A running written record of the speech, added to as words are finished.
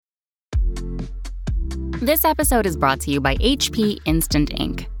This episode is brought to you by HP Instant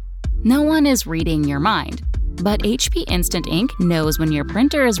Ink. No one is reading your mind, but HP Instant Ink knows when your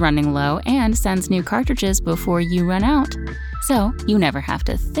printer is running low and sends new cartridges before you run out. So you never have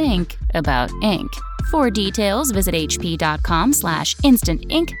to think about ink. For details, visit hp.com/instant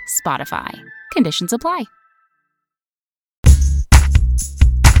ink Spotify. Conditions apply.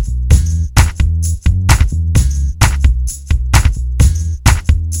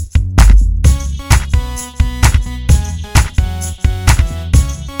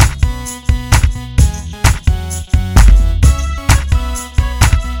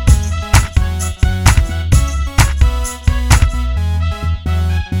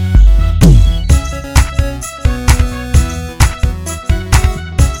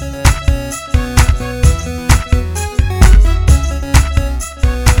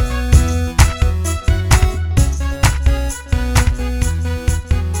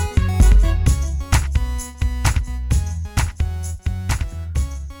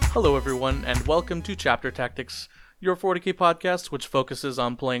 Hello everyone, and welcome to Chapter Tactics, your 40k podcast which focuses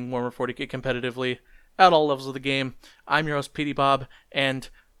on playing Warhammer 40k competitively at all levels of the game. I'm your host, PD Bob, and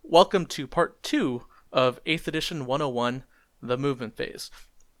welcome to part 2 of 8th Edition 101, The Movement Phase,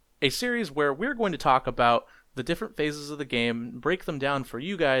 a series where we're going to talk about the different phases of the game, break them down for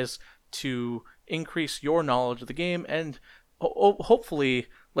you guys to increase your knowledge of the game, and hopefully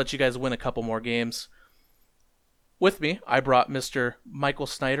let you guys win a couple more games. With me, I brought Mr. Michael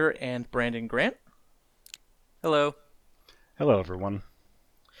Snyder and Brandon Grant. Hello. Hello, everyone.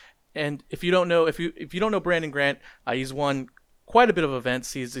 And if you don't know Brandon Grant, he's won quite a bit of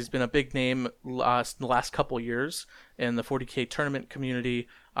events. He's been a big name in the last couple years in the 40k tournament community.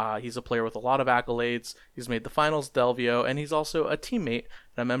 He's a player with a lot of accolades. He's made the finals at Delvio, and he's also a teammate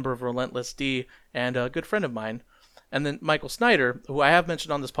and a member of Relentless D and a good friend of mine. And then Michael Snyder, who I have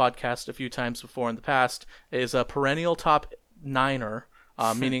mentioned on this podcast a few times before in the past, is a perennial top niner,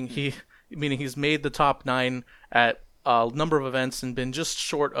 meaning he's made the top 9 at a number of events and been just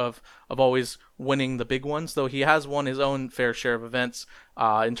short of always winning the big ones, though he has won his own fair share of events.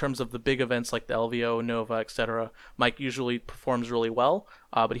 In terms of the big events like the LVO, Nova, etc., Mike usually performs really well,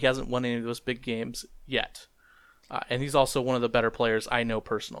 but he hasn't won any of those big games yet. And he's also one of the better players I know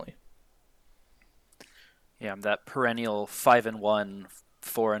personally. Yeah, I'm that perennial 5-1,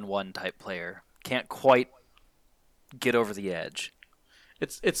 4-1 type player. Can't quite get over the edge.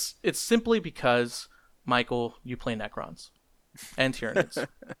 It's simply because, Michael, you play Necrons and Tyranids.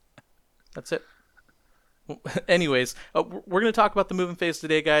 That's it. Anyways, we're going to talk about the movement phase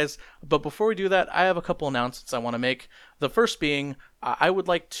today, guys. But before we do that, I have a couple announcements I want to make. The first being, I would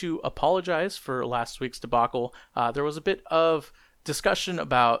like to apologize for last week's debacle. There was a bit of discussion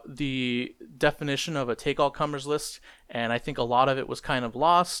about the definition of a take-all-comers list, and I think a lot of it was kind of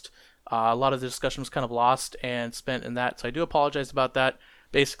lost. A lot of the discussion was kind of lost and spent in that, so I do apologize about that.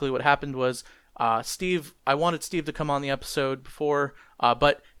 Basically, what happened was I wanted Steve to come on the episode before,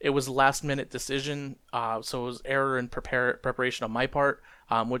 but it was a last-minute decision, so it was error in preparation on my part,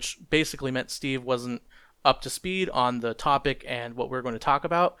 which basically meant Steve wasn't up to speed on the topic and what we're going to talk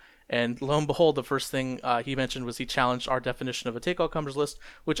about. And lo and behold, the first thing he mentioned was he challenged our definition of a take-all-comers list,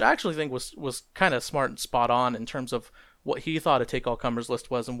 which I actually think was kind of smart and spot on in terms of what he thought a take-all-comers list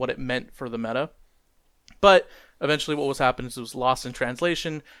was and what it meant for the meta. But eventually what was happening is it was lost in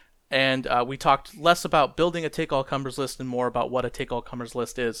translation, and we talked less about building a take-all-comers list and more about what a take-all-comers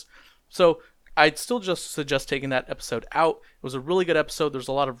list is. So I'd still just suggest taking that episode out. It was a really good episode. There's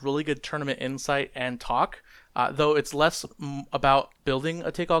a lot of really good tournament insight and talk. Though it's less about building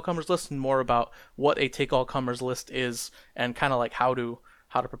a take-all-comers list and more about what a take-all-comers list is and kind of like how to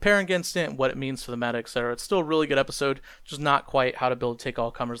prepare against it and what it means for the meta, etc. It's still a really good episode, just not quite how to build a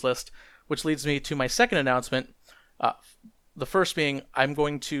take-all-comers list, which leads me to my second announcement. The first being I'm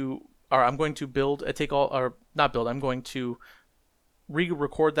going to build a take-all, or not build, I'm going to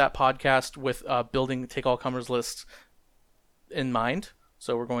re-record that podcast with building take-all-comers lists in mind.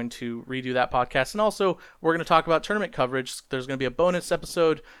 So we're going to redo that podcast. And also, we're going to talk about tournament coverage. There's going to be a bonus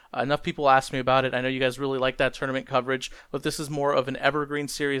episode. Enough people asked me about it. I know you guys really like that tournament coverage. But this is more of an evergreen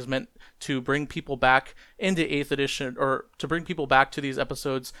series meant to bring people back into 8th edition, or to bring people back to these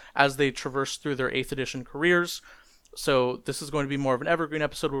episodes as they traverse through their 8th edition careers. So this is going to be more of an evergreen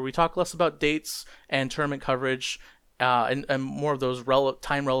episode where we talk less about dates and tournament coverage and more of those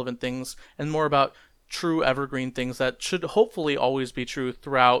time-relevant things, and more about true evergreen things that should hopefully always be true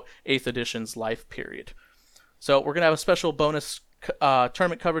throughout 8th edition's life period. So we're going to have a special bonus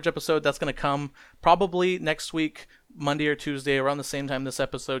tournament coverage episode that's going to come probably next week, Monday or Tuesday around the same time this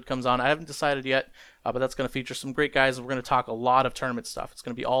episode comes on. I haven't decided yet, but that's going to feature some great guys. We're going to talk a lot of tournament stuff. It's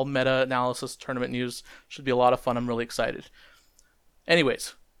going to be all meta-analysis, tournament news. Should be a lot of fun. I'm really excited.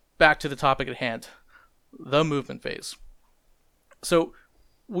 Anyways, back to the topic at hand, the movement phase. So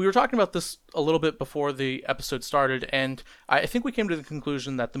we were talking about this a little bit before the episode started, and I think we came to the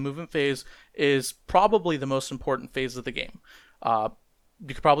conclusion that the movement phase is probably the most important phase of the game.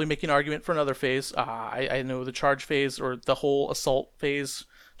 You could probably make an argument for another phase. I know the charge phase or the whole assault phase,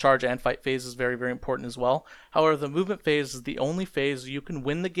 charge and fight phase is very, very important as well. However, the movement phase is the only phase you can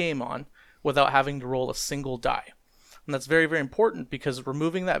win the game on without having to roll a single die. And that's very, very important because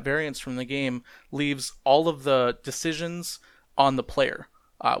removing that variance from the game leaves all of the decisions on the player,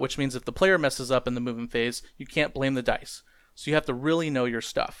 which means if the player messes up in the movement phase, you can't blame the dice. So you have to really know your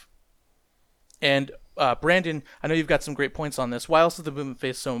stuff. And Brandon, I know you've got some great points on this. Why else is the movement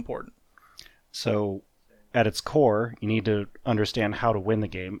phase so important? So, at its core, you need to understand how to win the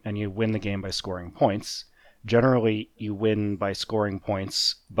game, and you win the game by scoring points. Generally, you win by scoring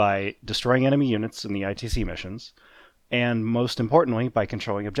points by destroying enemy units in the ITC missions, and most importantly, by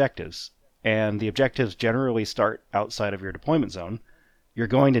controlling objectives. And the objectives generally start outside of your deployment zone. You're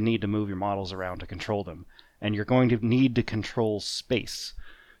going to need to move your models around to control them, and you're going to need to control space.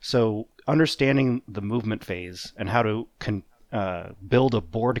 So understanding the movement phase and how to build a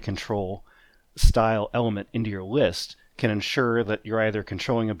board control style element into your list can ensure that you're either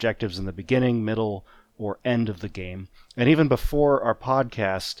controlling objectives in the beginning, middle, or end of the game. And even before our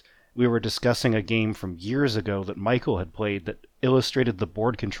podcast, we were discussing a game from years ago that Michael had played that illustrated the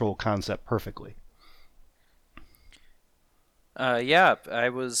board control concept perfectly. Yeah, I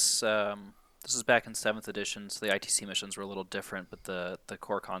was... This is back in 7th edition, so the ITC missions were a little different, but the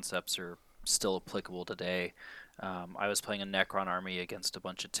core concepts are still applicable today. I was playing a Necron army against a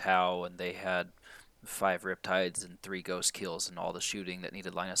bunch of Tau, and they had 5 Riptides and 3 Ghost Kills and all the shooting that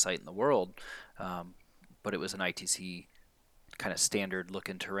needed line of sight in the world. But it was an ITC kind of standard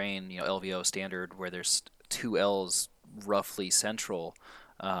looking terrain, LVO standard, where there's 2 Ls roughly central.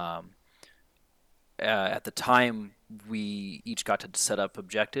 At the time, we each got to set up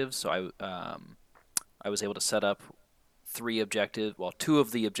objectives, so I was able to set up 2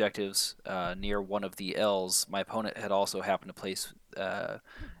 of the objectives near one of the Ls. My opponent had also happened to place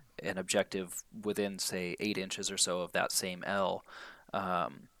an objective within, say, 8 inches or so of that same L.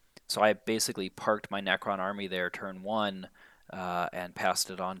 So I basically parked my Necron army there turn 1 and passed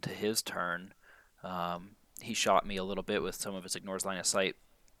it on to his turn. He shot me a little bit with some of his ignores line of sight,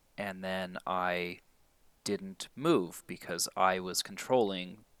 and then I didn't move because I was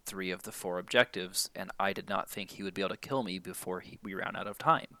controlling 3 of the 4 objectives, and I did not think he would be able to kill me before we ran out of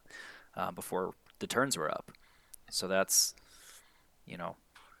time, before the turns were up. So that's,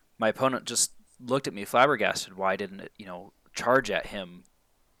 my opponent just looked at me flabbergasted. Why didn't it, charge at him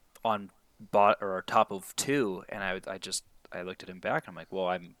on top of 2? And I looked at him back. And I'm like, well,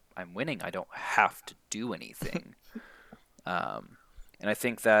 I'm winning. I don't have to do anything. And I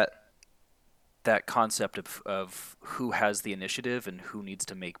think that concept of who has the initiative and who needs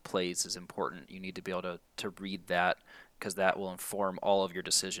to make plays is important. You need to be able to read that, because that will inform all of your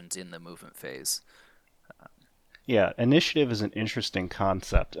decisions in the movement phase. Yeah, initiative is an interesting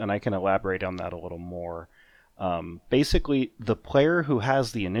concept, and I can elaborate on that a little more. Basically, the player who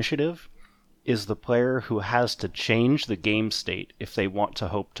has the initiative is the player who has to change the game state if they want to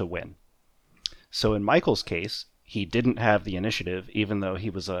hope to win. So in Michael's case, he didn't have the initiative, even though he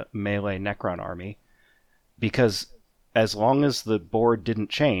was a melee Necron army, because as long as the board didn't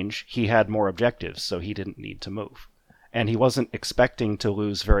change, he had more objectives, so he didn't need to move. And he wasn't expecting to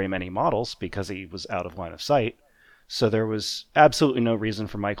lose very many models because he was out of line of sight, so there was absolutely no reason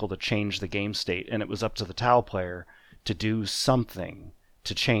for Michael to change the game state, and it was up to the Tau player to do something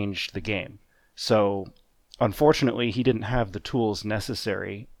to change the game. So, unfortunately, he didn't have the tools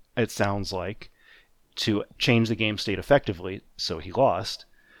necessary, it sounds like, to change the game state effectively, so he lost.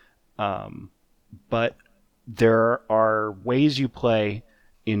 But there are ways you play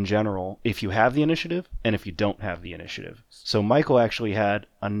in general if you have the initiative and if you don't have the initiative. So Michael actually had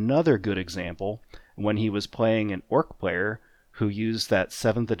another good example when he was playing an Orc player who used that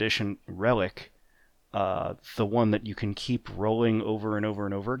 7th edition relic, the one that you can keep rolling over and over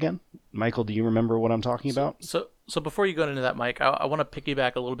and over again. Michael, do you remember what I'm talking about? So before you go into that, Mike, I want to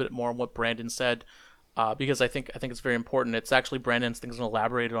piggyback a little bit more on what Brandon said, because I think it's very important. It's actually Brandon's going to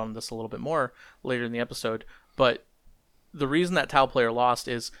elaborate on this a little bit more later in the episode. But the reason that Tau player lost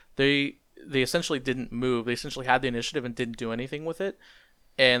is they essentially didn't move. They essentially had the initiative and didn't do anything with it.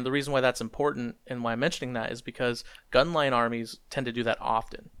 And the reason why that's important and why I'm mentioning that is because gunline armies tend to do that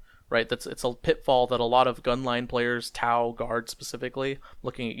often. right? It's a pitfall that a lot of gunline players, Tau, Guard specifically,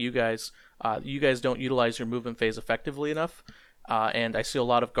 looking at you guys don't utilize your movement phase effectively enough, and I see a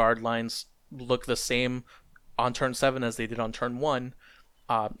lot of Guard lines look the same on turn 7 as they did on turn 1.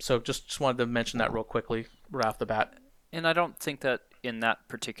 So just wanted to mention that real quickly right off the bat. And I don't think that in that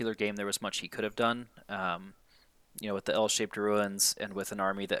particular game there was much he could have done. With the L-shaped ruins and with an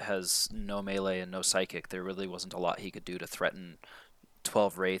army that has no melee and no psychic, there really wasn't a lot he could do to threaten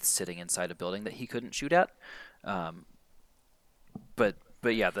 12 wraiths sitting inside a building that he couldn't shoot at.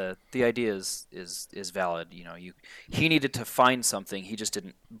 But yeah, the idea is valid. He needed to find something. He just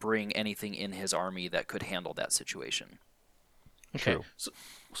didn't bring anything in his army that could handle that situation. Okay.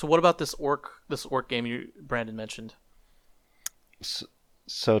 So what about this orc game Brandon mentioned?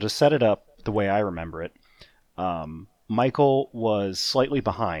 So to set it up the way I remember it, Michael was slightly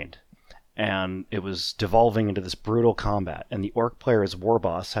behind, and it was devolving into this brutal combat, and the orc player's war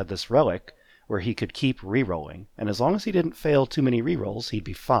boss had this relic where he could keep re-rolling, and as long as he didn't fail too many re-rolls, he'd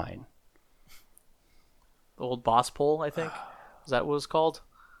be fine. The old boss pole, I think? Is that what it was called?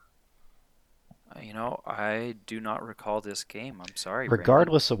 I do not recall this game. I'm sorry,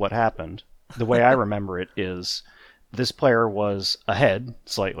 Regardless of what happened, the way I remember it is this player was ahead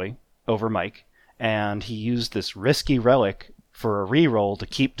slightly over Mike, and he used this risky relic for a reroll to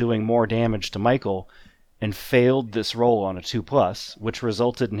keep doing more damage to Michael, and failed this roll on a 2+, which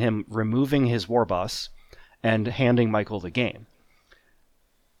resulted in him removing his war boss and handing Michael the game.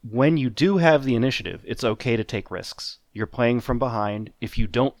 When you do have the initiative, it's okay to take risks. You're playing from behind. If you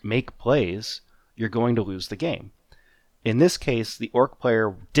don't make plays, you're going to lose the game. In this case, the orc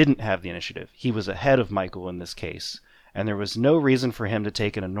player didn't have the initiative. He was ahead of Michael in this case, and there was no reason for him to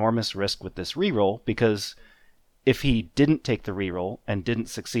take an enormous risk with this reroll, because if he didn't take the reroll and didn't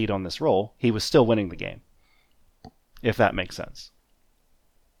succeed on this roll, he was still winning the game. If that makes sense.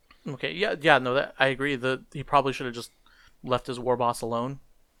 Okay, yeah, no, I agree. He probably should have just left his war boss alone.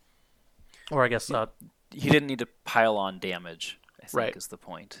 Or I guess he didn't need to pile on damage, I think, right, is the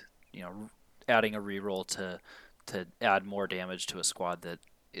point. Adding a reroll to add more damage to a squad that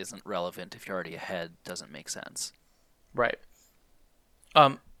isn't relevant if you're already ahead doesn't make sense. Right.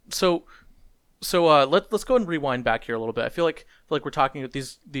 So let's go and rewind back here a little bit. I feel like we're talking about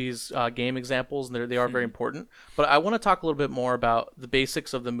these game examples, and they are very important. But I want to talk a little bit more about the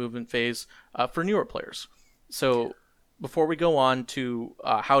basics of the movement phase for newer players. So before we go on to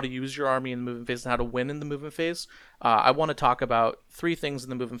how to use your army in the movement phase and how to win in the movement phase, I want to talk about 3 things in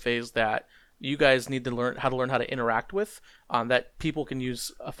the movement phase that you guys need to learn how to interact with, that people can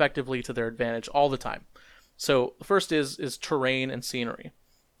use effectively to their advantage all the time. So the first is terrain and scenery.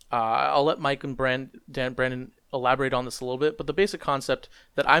 I'll let Mike and Brandon elaborate on this a little bit, but the basic concept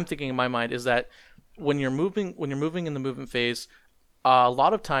that I'm thinking in my mind is that when you're moving in the movement phase, a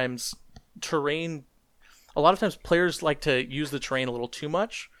lot of times players like to use the terrain a little too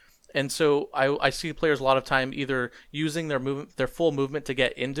much, and so I see players a lot of time either using their full movement to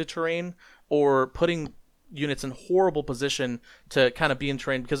get into terrain, or putting units in horrible position to kind of be in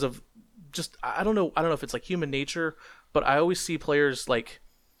terrain because of just I don't know if it's like human nature, but I always see players like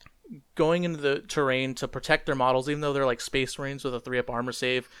going into the terrain to protect their models, even though they're like Space Marines with a 3-up armor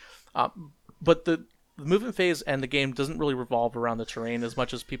save. But the movement phase and the game doesn't really revolve around the terrain as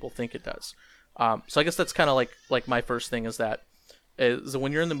much as people think it does. So I guess that's kind of like my first thing is that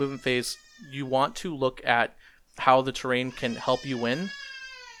when you're in the movement phase, you want to look at how the terrain can help you win.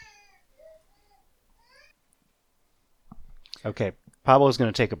 Okay, Pablo's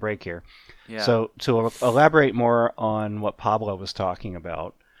going to take a break here. Yeah. So to elaborate more on what Pablo was talking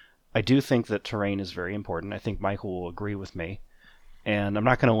about, I do think that terrain is very important. I think Michael will agree with me. And I'm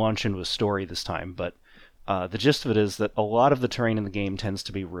not going to launch into a story this time, but the gist of it is that a lot of the terrain in the game tends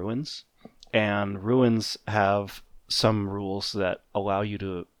to be ruins, and ruins have some rules that allow you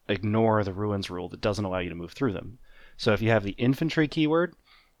to ignore the ruins rule that doesn't allow you to move through them. So if you have the infantry keyword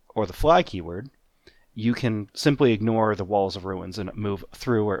or the fly keyword, you can simply ignore the walls of ruins and move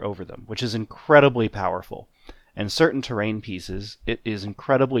through or over them, which is incredibly powerful. And certain terrain pieces, it is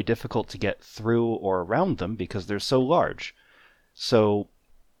incredibly difficult to get through or around them because they're so large. So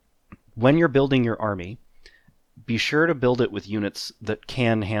when you're building your army, be sure to build it with units that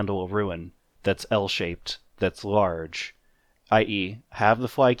can handle a ruin that's L-shaped, that's large, i.e. have the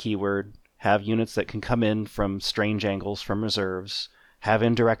fly keyword, have units that can come in from strange angles from reserves, have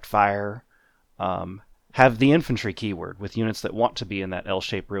indirect fire, have the infantry keyword with units that want to be in that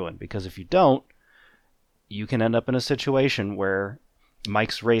L-shaped ruin, because if you don't, you can end up in a situation where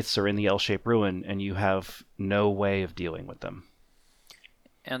Mike's Wraiths are in the L-shaped ruin and you have no way of dealing with them.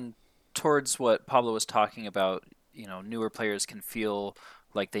 And towards what Pablo was talking about, newer players can feel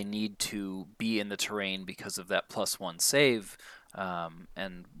like they need to be in the terrain because of that +1 save.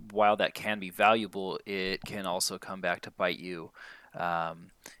 And while that can be valuable, it can also come back to bite you.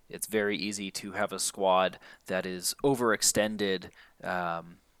 It's very easy to have a squad that is overextended,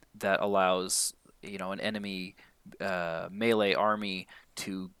 that allows an enemy melee army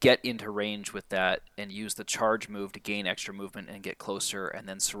to get into range with that and use the charge move to gain extra movement and get closer, and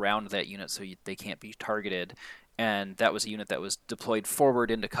then surround that unit so they can't be targeted. And that was a unit that was deployed forward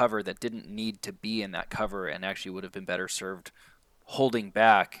into cover that didn't need to be in that cover, and actually would have been better served holding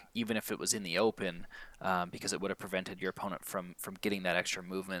back, even if it was in the open, because it would have prevented your opponent from getting that extra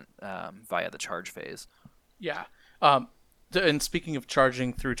movement via the charge phase. Yeah. And speaking of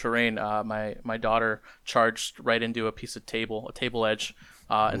charging through terrain, my daughter charged right into a piece of a table edge,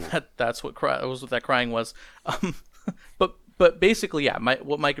 and that's what that crying was. But basically, yeah,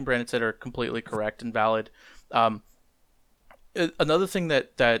 what Mike and Brandon said are completely correct and valid. Another thing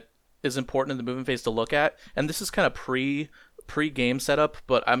that is important in the movement phase to look at, and this is kind of pre-game setup,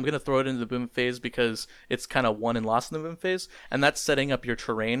 but I'm going to throw it into the movement phase because it's kind of won and lost in the movement phase, and that's setting up your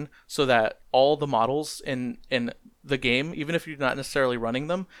terrain so that all the models in the game, even if you're not necessarily running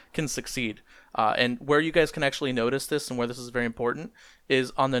them, can succeed. And where you guys can actually notice this and where this is very important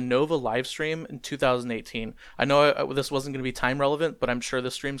is on the Nova live stream in 2018. I know this wasn't going to be time relevant, but I'm sure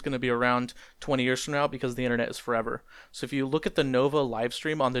this stream's going to be around 20 years from now because the internet is forever. So if you look at the Nova live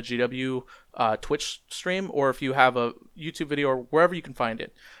stream on the GW Twitch stream, or if you have a YouTube video or wherever you can find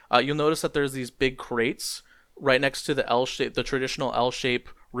it, you'll notice that there's these big crates right next to the L-shape, the traditional L-shape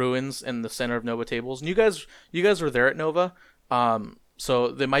ruins in the center of Nova tables. And you guys were there at Nova, so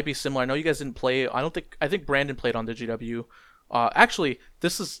they might be similar. I know you guys didn't play. I think Brandon played on the GW. Actually,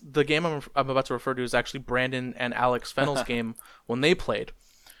 this is the game I'm about to refer to is actually Brandon and Alex Fennell's game when they played.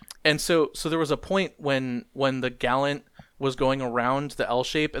 And so there was a point when the Gallant was going around the L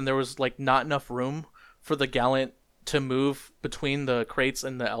shape, and there was like not enough room for the Gallant to move between the crates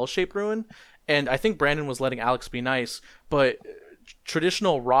and the L-shaped ruin. And I think Brandon was letting Alex be nice, but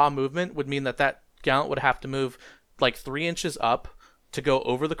traditional raw movement would mean that Gallant would have to move like 3 inches up to go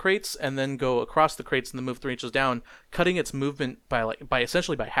over the crates, and then go across the crates and then move 3 inches down, cutting its movement by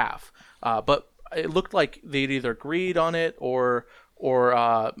essentially by half. But it looked like they'd either agreed on it or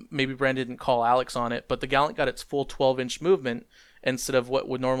maybe Brandon didn't call Alex on it. But the Gallant got its full 12-inch movement instead of what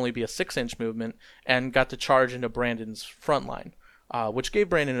would normally be a 6-inch movement, and got to charge into Brandon's front line, which gave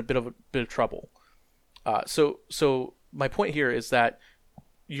Brandon a bit of trouble. So my point here is that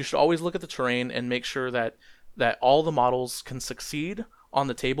you should always look at the terrain and make sure that all the models can succeed on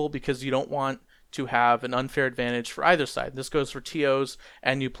the table, because you don't want to have an unfair advantage for either side. This goes for TOs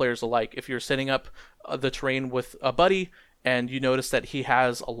and new players alike. If you're setting up the terrain with a buddy and you notice that he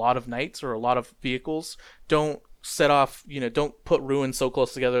has a lot of knights or a lot of vehicles, don't don't put ruins so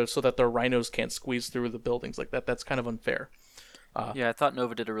close together so that their rhinos can't squeeze through the buildings like that. That's kind of unfair. Yeah, I thought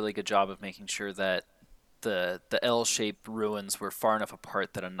Nova did a really good job of making sure that the L-shaped ruins were far enough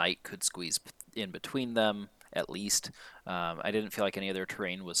apart that a knight could squeeze in between them, at least. I didn't feel like any other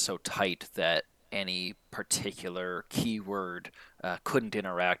terrain was so tight that any particular keyword couldn't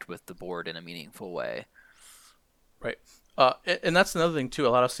interact with the board in a meaningful way. Right. And that's another thing too.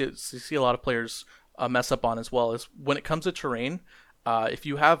 You see a lot of players mess up on as well, is when it comes to terrain. If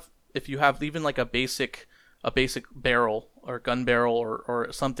you have even like a basic barrel or gun barrel or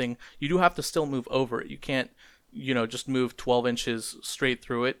something, you do have to still move over it. You can't just move 12 inches straight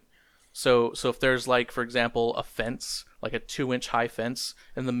through it. So if there's, like, for example, a fence, like a 2-inch high fence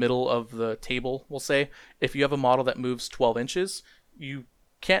in the middle of the table, we'll say, if you have a model that moves 12 inches, you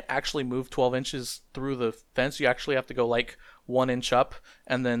can't actually move 12 inches through the fence. You actually have to go like 1 inch up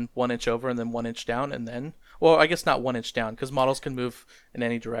and then 1 inch over and then 1 inch down, and then, well, I guess not 1 inch down, because models can move in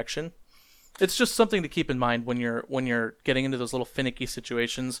any direction. It's just something to keep in mind when you're getting into those little finicky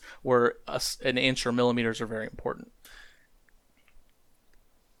situations where an inch or millimeters are very important.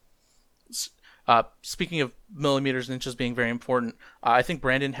 Speaking of millimeters and inches being very important, I think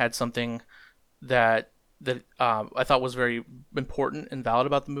Brandon had something that I thought was very important and valid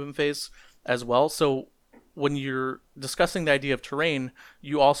about the movement phase as well. So when you're discussing the idea of terrain,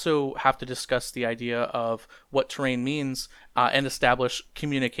 you also have to discuss the idea of what terrain means and establish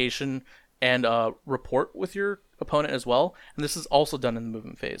communication and rapport with your opponent as well. And this is also done in the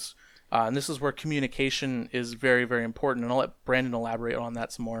movement phase. And this is where communication is very, very important. And I'll let Brandon elaborate on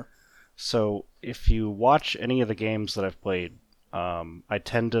that some more. So if you watch any of the games that I've played, I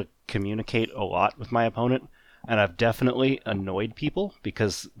tend to communicate a lot with my opponent, and I've definitely annoyed people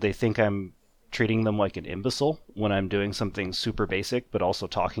because they think I'm treating them like an imbecile when I'm doing something super basic, but also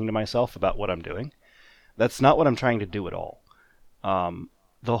talking to myself about what I'm doing. That's not what I'm trying to do at all.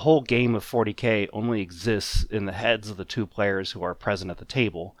 the whole game of 40K only exists in the heads of the two players who are present at the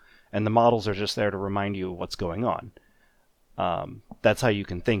table, and the models are just there to remind you of what's going on. That's how you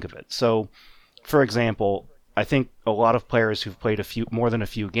can think of it. So, for example, I think a lot of players who've played more than a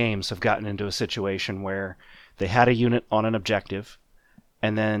few games have gotten into a situation where they had a unit on an objective,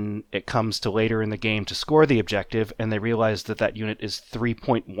 and then it comes to later in the game to score the objective, and they realize that that unit is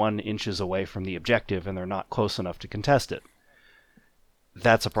 3.1 inches away from the objective, and they're not close enough to contest it.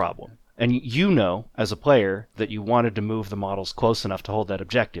 That's a problem. And you know, as a player, that you wanted to move the models close enough to hold that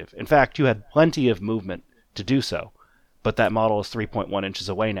objective. In fact, you had plenty of movement to do so, but that model is 3.1 inches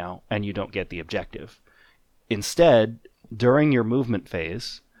away now, and you don't get the objective. Instead, during your movement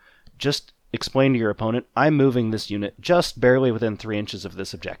phase, just explain to your opponent, I'm moving this unit just barely within 3 inches of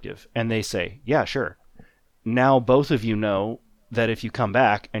this objective. And they say, yeah, sure. Now both of you know that if you come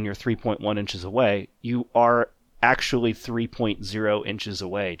back and you're 3.1 inches away, you are actually 3.0 inches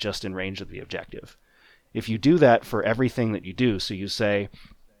away just in range of the objective. If you do that for everything that you do, so you say,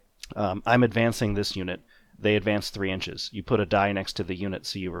 I'm advancing this unit, they advance 3 inches. You put a die next to the unit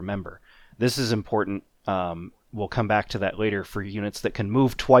so you remember. This is important. We'll come back to that later for units that can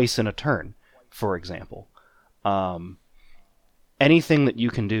move twice in a turn, for example. Anything that you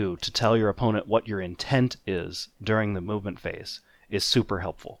can do to tell your opponent what your intent is during the movement phase is super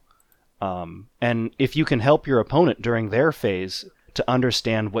helpful. And if you can help your opponent during their phase to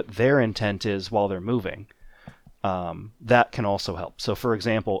understand what their intent is while they're moving, that can also help. So for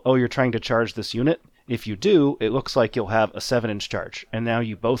example, you're trying to charge this unit. If you do, it looks like you'll have a 7-inch charge. And now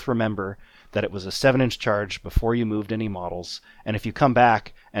you both remember that it was a 7-inch charge before you moved any models. And if you come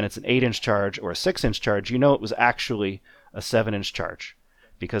back and it's an 8-inch charge or a 6-inch charge, you know it was actually a 7-inch charge.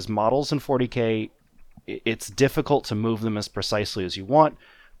 Because models in 40K, it's difficult to move them as precisely as you want.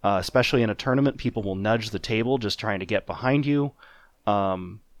 Especially in a tournament, people will nudge the table just trying to get behind you.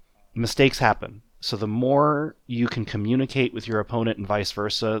 Mistakes happen. So the more you can communicate with your opponent and vice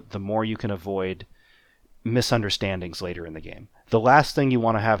versa, the more you can avoid misunderstandings later in the game. The last thing you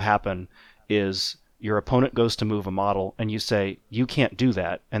want to have happen is your opponent goes to move a model and you say, you can't do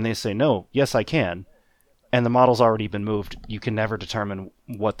that. And they say, no, yes, I can. And the model's already been moved. You can never determine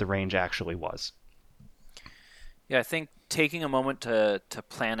what the range actually was. Yeah, I think taking a moment to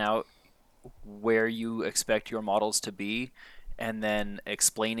plan out where you expect your models to be and then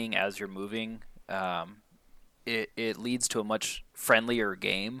explaining as you're moving, it leads to a much friendlier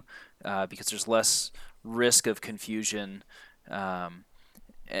game because there's less risk of confusion, and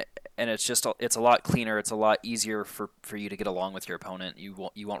it's a lot cleaner. It's a lot easier for you to get along with your opponent.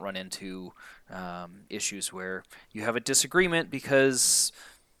 You won't run into issues where you have a disagreement because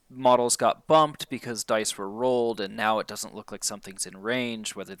models got bumped because dice were rolled and now it doesn't look like something's in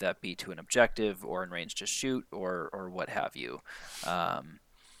range, whether that be to an objective or in range to shoot or what have you.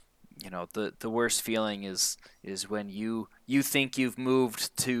 The worst feeling is when you think you've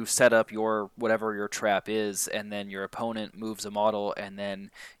moved to set up your whatever your trap is, and then your opponent moves a model, and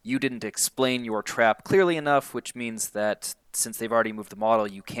then you didn't explain your trap clearly enough, which means that since they've already moved the model,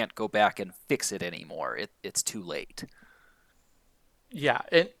 you can't go back and fix it anymore. It's too late. Yeah,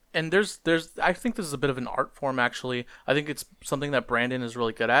 and there's I think this is a bit of an art form, actually. I think it's something that Brandon is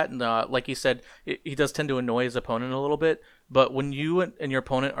really good at, and like he said, he does tend to annoy his opponent a little bit, but when you and your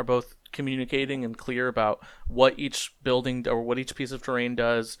opponent are both communicating and clear about what each building or what each piece of terrain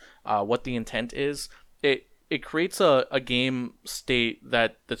does, what the intent is, it creates a game state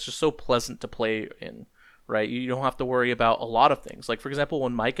that's just so pleasant to play in, right? You don't have to worry about a lot of things. Like, for example,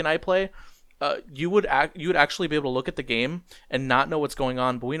 when Mike and I play, you would actually be able to look at the game and not know what's going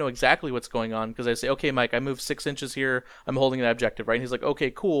on, but we know exactly what's going on because I say, okay, Mike, I moved 6 inches here. I'm holding that objective, right? And he's like,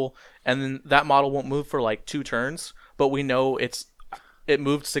 okay, cool. And then that model won't move for like 2 turns, but we know it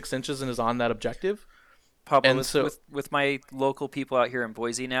moved 6 inches and is on that objective. Pablo, with my local people out here in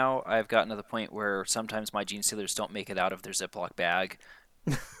Boise now, I've gotten to the point where sometimes my Gene Stealers don't make it out of their Ziploc bag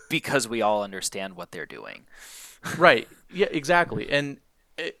because we all understand what they're doing. Right. Yeah, exactly. And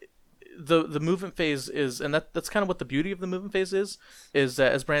the movement phase is, and that's kind of what the beauty of the movement phase is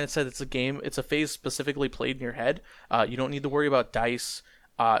that, as Brandon said, it's a phase specifically played in your head. You don't need to worry about dice.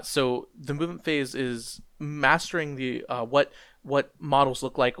 So the movement phase is mastering the what models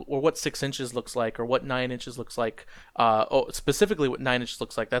look like, or what 6 inches looks like, or what 9 inches looks like. Specifically what 9 inches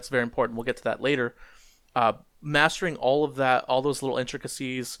looks like. That's very important. We'll get to that later. Mastering all of that, all those little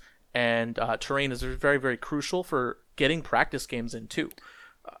intricacies and terrain is very, very crucial for getting practice games in too.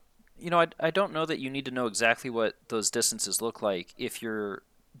 I don't know that you need to know exactly what those distances look like if you're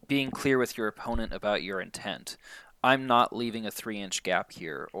being clear with your opponent about your intent. I'm not leaving a 3-inch gap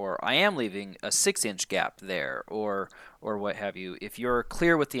here, or I am leaving a 6-inch gap there, or what have you. If you're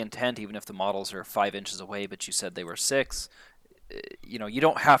clear with the intent, even if the models are 5 inches away, but you said they were 6, you know, you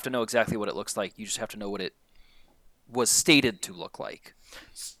don't have to know exactly what it looks like. You just have to know what it was stated to look like.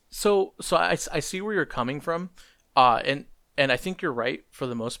 So I see where you're coming from, and I think you're right for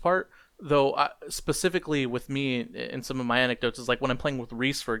the most part. Though specifically with me in some of my anecdotes is like when I'm playing with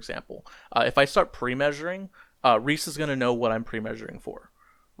Reese, for example, if I start pre-measuring, Reese is going to know what I'm pre-measuring for,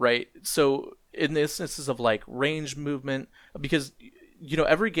 right? So in the instances of like range movement, because you know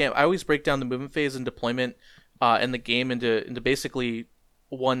every game, I always break down the movement phase and deployment in the game into basically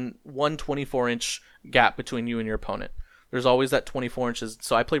one 24-inch gap between you and your opponent. There's always that 24 inches.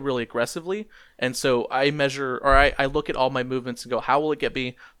 So I play really aggressively. And so I measure, or I look at all my movements and go, how will it get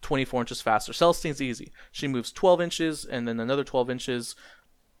me 24 inches faster? Celestine's easy. She moves 12 inches and then another 12 inches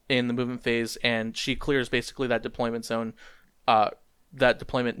in the movement phase. And she clears basically that deployment zone, that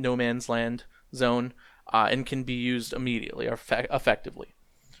deployment no man's land zone, and can be used immediately or effectively.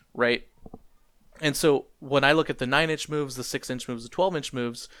 Right? And so when I look at the 9-inch moves, the 6-inch moves, the 12-inch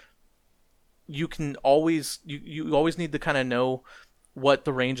moves, you can always you always need to kind of know what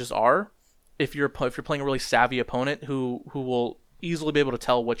the ranges are if you're playing a really savvy opponent who will easily be able to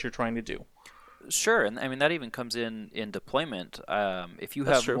tell what you're trying to do. Sure, and I mean that even comes in deployment. If you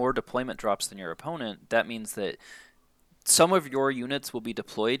have more deployment drops than your opponent, that means that some of your units will be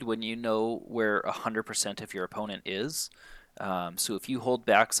deployed when you know where 100% of your opponent is. So if you hold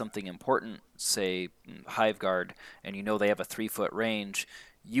back something important, say Hive Guard, and you know they have a 3-foot range,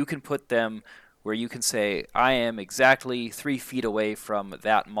 you can put them where you can say, I am exactly 3 feet away from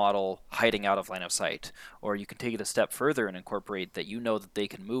that model hiding out of line of sight. Or you can take it a step further and incorporate that you know that they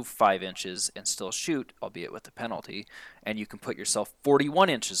can move 5 inches and still shoot, albeit with the penalty, and you can put yourself 41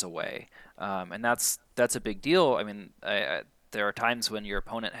 inches away. And that's a big deal. I mean, there are times when your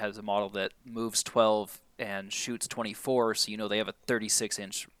opponent has a model that moves 12 and shoots 24, so you know they have a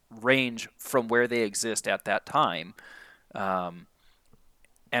 36-inch range from where they exist at that time.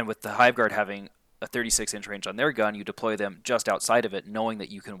 And with the Hive Guard having a 36-inch range on their gun, you deploy them just outside of it, knowing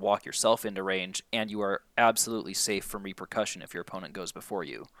that you can walk yourself into range, and you are absolutely safe from repercussion if your opponent goes before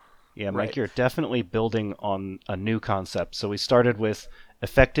you. Yeah, Mike, you're definitely building on a new concept. So we started with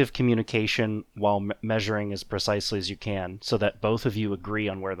effective communication while measuring as precisely as you can, so that both of you agree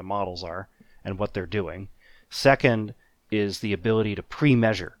on where the models are and what they're doing. Second is the ability to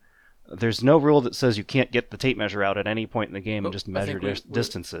pre-measure. There's no rule that says you can't get the tape measure out at any point in the game and just measure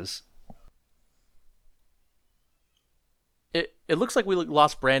distances. It looks like we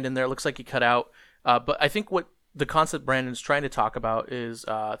lost Brandon there. It looks like he cut out. But I think what the concept Brandon's trying to talk about is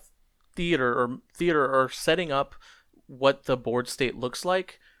theater or setting up what the board state looks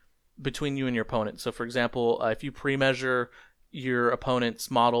like between you and your opponent. So, for example, if you pre-measure your opponent's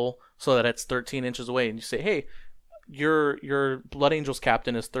model so that it's 13 inches away, and you say, hey, your Blood Angels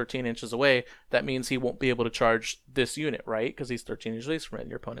captain is 13 inches away, that means he won't be able to charge this unit, right? Because he's 13 inches away from it,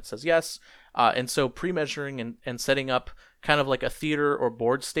 and your opponent says yes. And so pre-measuring and setting up kind of like a theater or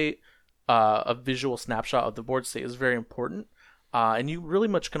board state, a visual snapshot of the board state is very important. And you pretty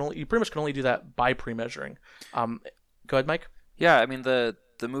much can only do that by pre-measuring. Go ahead, Mike. Yeah, I mean the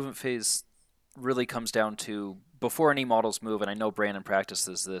movement phase really comes down to before any models move, and I know Brandon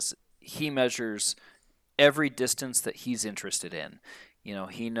practices this. He measures every distance that he's interested in. You know,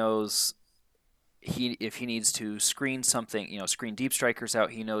 he knows if he needs to screen something, screen deep strikers out,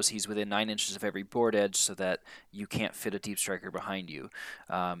 he knows he's within 9 inches of every board edge so that you can't fit a deep striker behind you.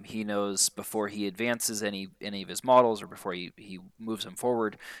 He knows before he advances any of his models or before he moves them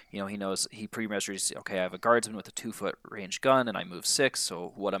forward, he knows he pre-measures, okay, I have a guardsman with a 2-foot range gun and I move 6,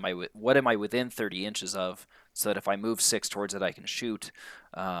 so what am I within 30 inches of so that if I move 6 towards it I can shoot.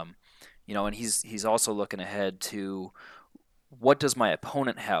 And he's also looking ahead to what does my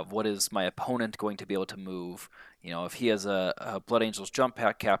opponent have? What is my opponent going to be able to move? If he has a Blood Angels jump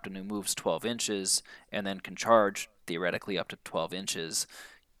pack captain who moves 12 inches and then can charge theoretically up to 12 inches,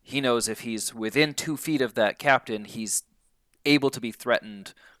 he knows if he's within 2 feet of that captain, he's able to be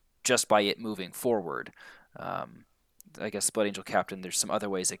threatened just by it moving forward. I guess Blood Angel captain, there's some other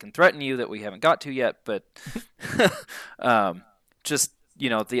ways they can threaten you that we haven't got to yet, but just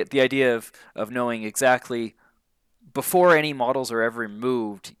the idea of knowing exactly before any models are ever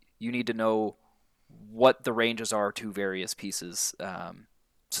moved, you need to know what the ranges are to various pieces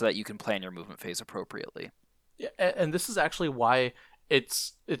so that you can plan your movement phase appropriately. Yeah, and this is actually why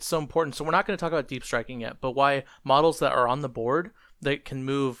it's so important. So we're not going to talk about deep striking yet, but why models that are on the board that can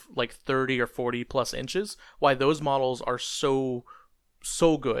move like 30 or 40 plus inches, why those models are so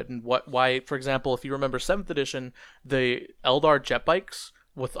so good, and why, for example, if you remember 7th edition, the Eldar jet bikes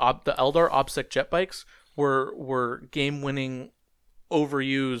with the Eldar OBSEC jet bikes were game-winning,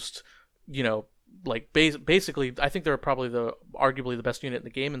 overused, like basically, I think they're probably arguably the best unit in the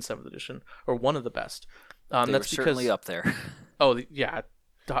game in 7th edition, or one of the best. They were certainly up there. Oh yeah.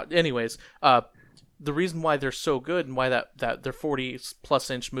 Anyways, the reason why they're so good and why that their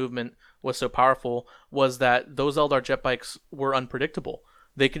 40+ inch movement was so powerful was that those Eldar jet bikes were unpredictable.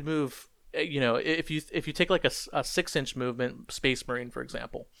 They could move. If you take like a 6-inch movement, Space Marine for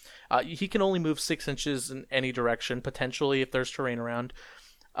example, he can only move 6 inches in any direction potentially if there's terrain around.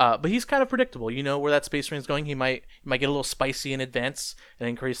 But he's kind of predictable. You know where that Space Marine's going. He might get a little spicy in advance and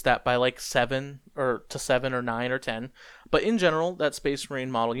increase that by like 7 or 9 or 10. But in general, that Space Marine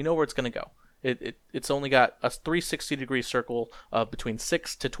model, you know where it's going to go. It's only got a 360-degree circle of between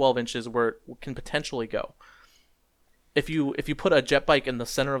 6 to 12 inches where it can potentially go. If you put a jet bike in the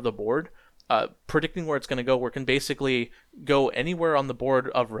center of the board, predicting where it's going to go, where it can basically go anywhere on the board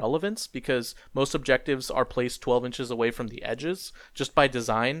of relevance, because most objectives are placed 12 inches away from the edges just by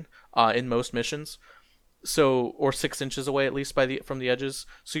design in most missions, or 6 inches away at least from the edges.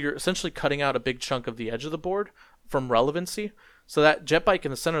 So you're essentially cutting out a big chunk of the edge of the board from relevancy. So that jet bike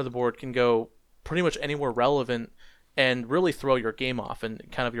in the center of the board can go pretty much anywhere relevant and really throw your game off and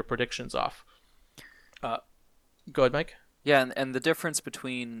kind of your predictions off. Go ahead, Mike. Yeah, and the difference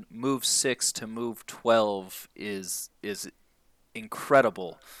between move 6 to move 12 is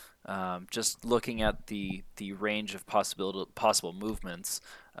incredible. Just looking at the range of possible movements,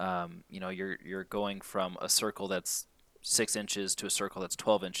 you're going from a circle that's 6 inches to a circle that's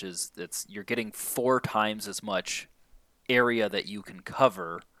 12 inches. You're getting 4 times as much area that you can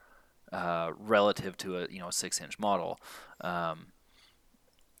cover relative to a 6-inch model.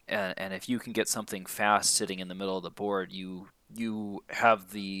 And if you can get something fast sitting in the middle of the board, you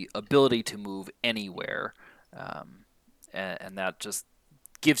have the ability to move anywhere, and that just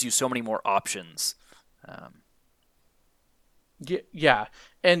gives you so many more options. Yeah,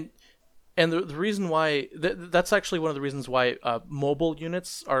 and the reason why that's actually one of the reasons why mobile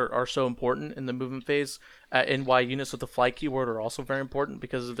units are so important in the movement phase, and why units with the fly keyword are also very important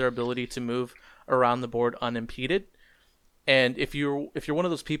because of their ability to move around the board unimpeded. And if you're one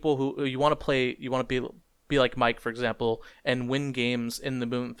of those people who you want to be like Mike, for example, and win games in the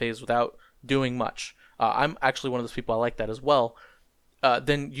movement phase without doing much, I'm actually one of those people. I like that as well.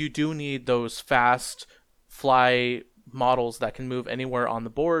 Then you do need those fast fly models that can move anywhere on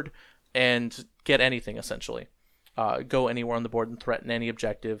the board and get anything essentially, go anywhere on the board and threaten any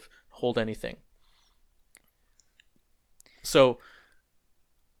objective, hold anything. So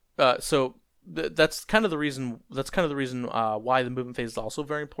that's kind of the reason. Why the movement phase is also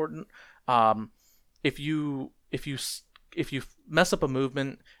very important. If you mess up a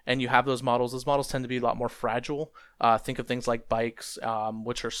movement and you have those models tend to be a lot more fragile. Think of things like bikes,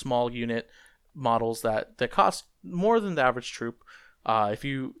 which are small unit models that cost more than the average troop. If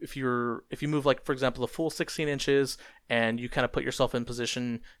you move, like for example, the full 16 inches and you kind of put yourself in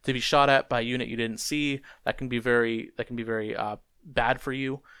position to be shot at by a unit you didn't see, that can be very bad for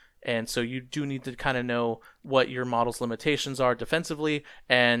you. And so you do need to kind of know what your model's limitations are defensively,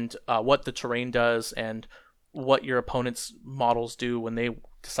 and what the terrain does, and what your opponent's models do when they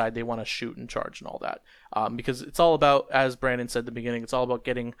decide they want to shoot and charge and all that. Because it's all about, as Brandon said at the beginning, it's all about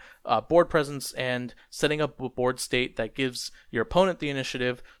getting board presence and setting up a board state that gives your opponent the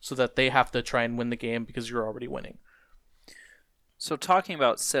initiative so that they have to try and win the game because you're already winning. So talking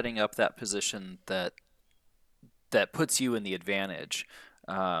about setting up that position that puts you in the advantage,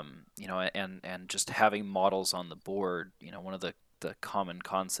 and just having models on the board, one of the common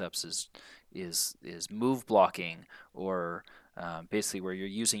concepts is move blocking, or basically where you're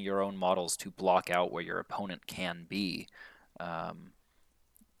using your own models to block out where your opponent can be.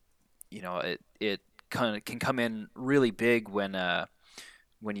 It kind of can come in really big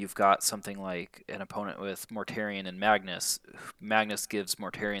when you've got something like an opponent with Mortarion and Magnus. Magnus gives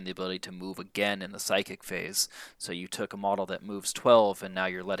Mortarion the ability to move again in the psychic phase. So you took a model that moves 12, and now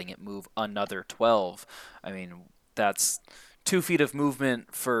you're letting it move another 12. I mean, that's 2 feet of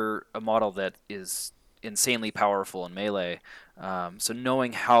movement for a model that is insanely powerful in melee. So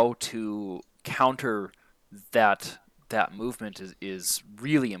knowing how to counter that movement is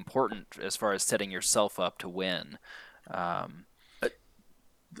really important as far as setting yourself up to win.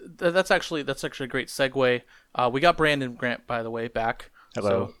 That's actually a great segue. We got Brandon Grant, by the way, back.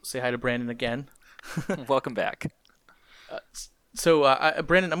 Hello. So say hi to Brandon again. Welcome back. So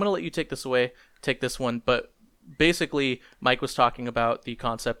Brandon, I'm going to let you take this one, but basically, Mike was talking about the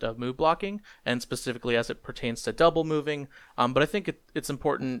concept of move blocking, and specifically as it pertains to double moving. But I think it's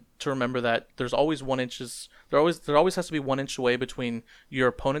important to remember that there's always 1 inches. There always has to be 1 inch away between your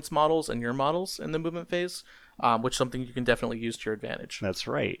opponent's models and your models in the movement phase, which is something you can definitely use to your advantage. That's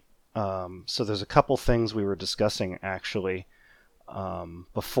right. So there's a couple things we were discussing actually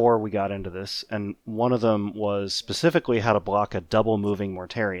before we got into this, and one of them was specifically how to block a double moving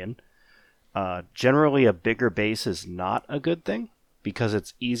Mortarion. Generally, a bigger base is not a good thing because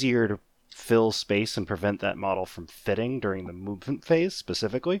it's easier to fill space and prevent that model from fitting during the movement phase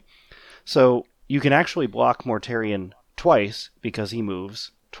specifically. So you can actually block Mortarion twice because he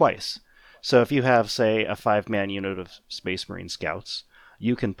moves twice. So if you have, say, a 5-man unit of Space Marine Scouts,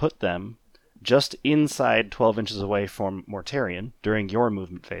 you can put them just inside 12 inches away from Mortarion during your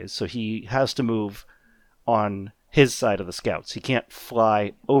movement phase. So he has to move on his side of the Scouts. He can't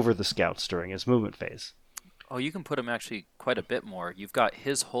fly over the Scouts during his movement phase. Oh, you can put him actually quite a bit more. You've got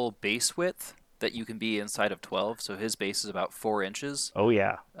his whole base width that you can be inside of 12, so his base is about 4 inches. Oh,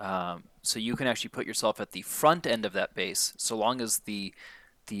 yeah. So you can actually put yourself at the front end of that base, so long as the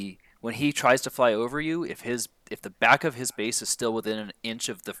when he tries to fly over you, if the back of his base is still within an inch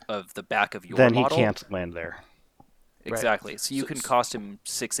of the back of your model, then he can't land there. Exactly. Right. So you can cost him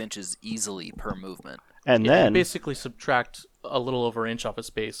 6 inches easily per movement. And then basically subtract a little over an inch off his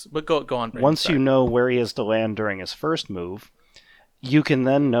base. But go on. Brandon, once you know where he is to land during his first move, you can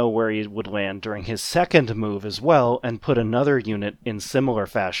then know where he would land during his second move as well, and put another unit in similar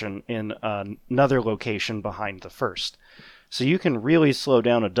fashion in another location behind the first. So you can really slow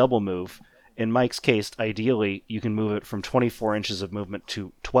down a double move. In Mike's case, ideally, you can move it from 24 inches of movement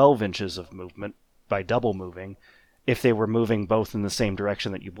to 12 inches of movement by double moving, if they were moving both in the same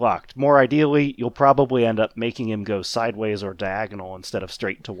direction that you blocked. More ideally, you'll probably end up making him go sideways or diagonal instead of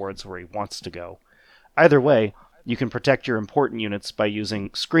straight towards where he wants to go. Either way, you can protect your important units by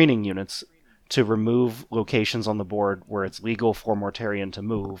using screening units to remove locations on the board where it's legal for Mortarion to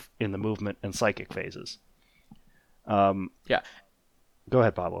move in the movement and psychic phases. Yeah. Go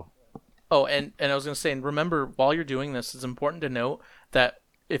ahead, Pablo. Oh, and I was going to say, and remember, while you're doing this, it's important to note that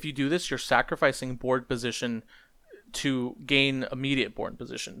if you do this, you're sacrificing board position to gain immediate board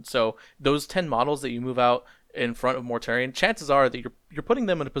position. So those 10 models that you move out in front of Mortarion, chances are that you're putting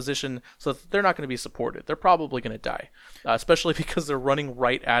them in a position so that they're not going to be supported. They're probably going to die, especially because they're running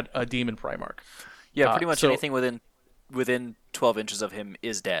right at a Demon Primarch. Yeah, pretty much anything within 12 inches of him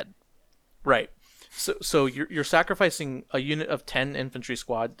is dead. Right. So you're sacrificing a unit of 10 infantry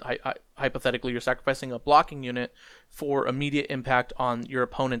squad. Hypothetically, you're sacrificing a blocking unit for immediate impact on your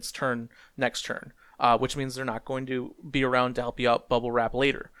opponent's next turn, which means they're not going to be around to help you out bubble wrap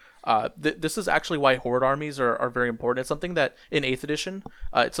later. This is actually why horde armies are very important. It's something that in 8th edition,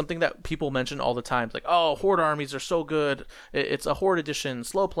 it's something that people mention all the time. It's like, oh, horde armies are so good. It's a horde edition,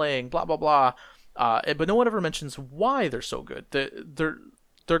 slow playing, blah, blah, blah. But no one ever mentions why they're so good.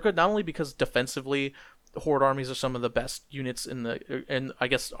 They're good not only because defensively, horde armies are some of the best units in I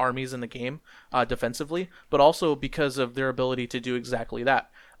guess armies in the game defensively, but also because of their ability to do exactly that.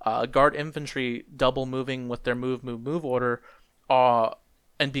 Guard infantry double moving with their move order,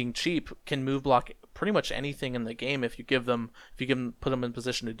 and being cheap can move block pretty much anything in the game if you put them in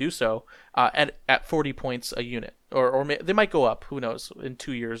position to do so at 40 points a unit, or they might go up. Who knows, in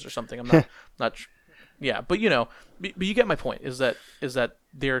 2 years or something? I'm not. Yeah, but but you get my point. Is that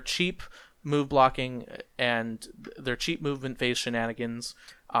they're cheap move blocking and they're cheap movement phase shenanigans,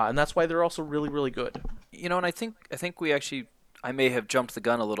 and that's why they're also really, really good. And I think I may have jumped the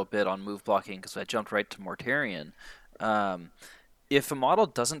gun a little bit on move blocking because I jumped right to Mortarion. If a model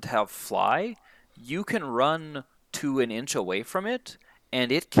doesn't have fly, you can run to an inch away from it,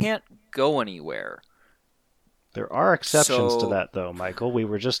 and it can't go anywhere. There are exceptions to that, though, Michael. We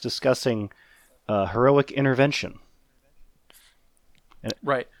were just discussing heroic intervention.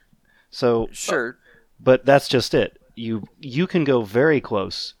 Right. So sure, but that's just it. You can go very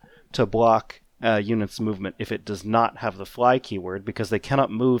close to block unit's movement if it does not have the fly keyword, because they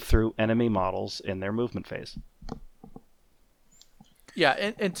cannot move through enemy models in their movement phase. Yeah,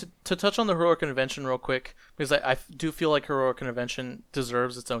 and to touch on the heroic intervention real quick, because I do feel like heroic intervention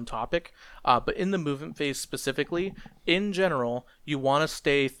deserves its own topic, but in the movement phase specifically, in general, you want to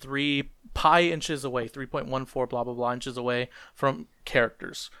stay 3 pi inches away, 3.14 blah blah blah inches away from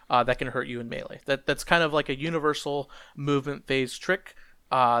characters that can hurt you in melee. That's kind of like a universal movement phase trick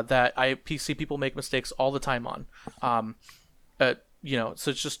that I see people make mistakes all the time on.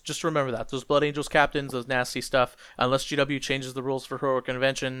 So just remember that those Blood Angels captains, those nasty stuff, unless GW changes the rules for heroic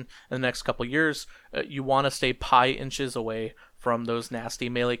intervention in the next couple years, you want to stay pi inches away from those nasty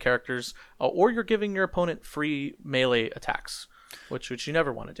melee characters, or you're giving your opponent free melee attacks, which you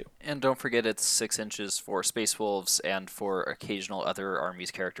never want to do. And don't forget it's 6 inches for Space Wolves and for occasional other armies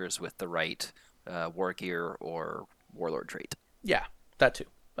characters with the right war gear or warlord trait. Yeah, that too.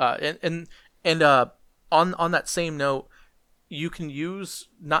 And on that same note, you can use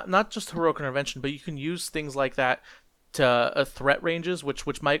not just heroic intervention, but you can use things like that to threat ranges, which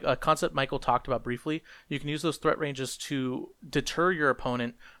a concept Michael talked about briefly. You can use those threat ranges to deter your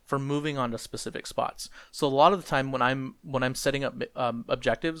opponent from moving on to specific spots. So a lot of the time when I'm setting up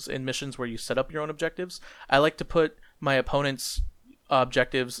objectives in missions where you set up your own objectives, I like to put my opponent's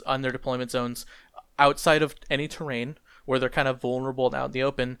objectives on their deployment zones outside of any terrain, where they're kind of vulnerable out in the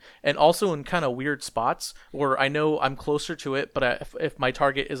open, and also in kind of weird spots where I know I'm closer to it, but if my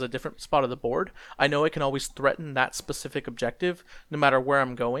target is a different spot of the board, I know I can always threaten that specific objective no matter where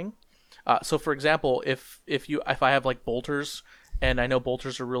I'm going. So for example, if I have like bolters, and I know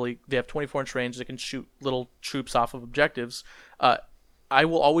bolters they have 24-inch range, they can shoot little troops off of objectives, I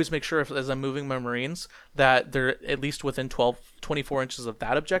will always make sure as I'm moving my Marines that they're at least within 24 inches of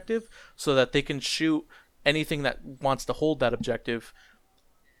that objective, so that they can shoot anything that wants to hold that objective,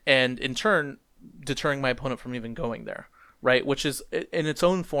 and in turn deterring my opponent from even going there, right? Which is in its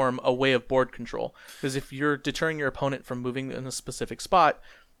own form a way of board control, because if you're deterring your opponent from moving in a specific spot,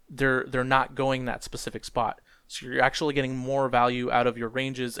 they're not going that specific spot, so you're actually getting more value out of your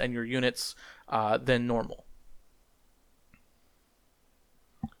ranges and your units than normal.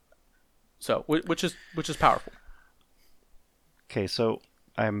 So which is powerful. Okay, so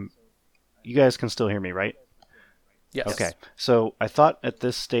you guys can still hear me, right? Yes. Okay, so I thought at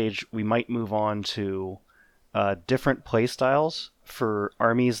this stage we might move on to different playstyles for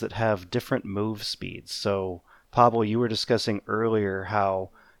armies that have different move speeds. So, Pablo, you were discussing earlier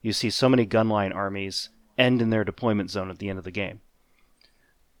how you see so many gunline armies end in their deployment zone at the end of the game.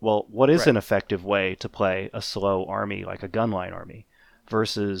 Well, what is an effective way to play a slow army like a gunline army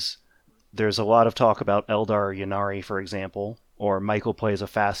versus there's a lot of talk about Eldar Ynnari, for example, or Michael plays a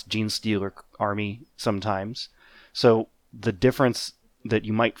fast Genestealer army sometimes. So the difference that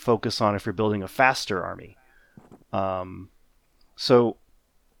you might focus on if you're building a faster army. So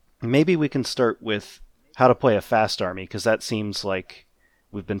maybe we can start with how to play a fast army, because that seems like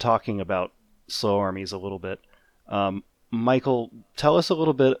we've been talking about slow armies a little bit. Michael, tell us a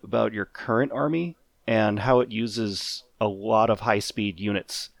little bit about your current army and how it uses a lot of high-speed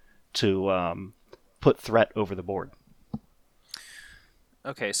units to put threat over the board.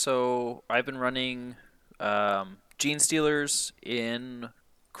 Okay, so I've been running Genestealers in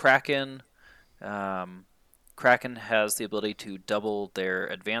Kraken. Kraken has the ability to double their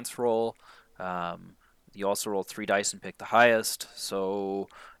advance roll. You also roll 3 dice and pick the highest, so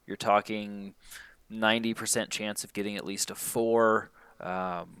you're talking 90% chance of getting at least a 4.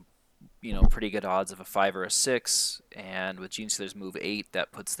 Pretty good odds of a 5 or a 6. And with Genestealers move 8,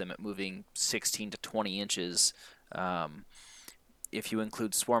 that puts them at moving 16 to 20 inches. If you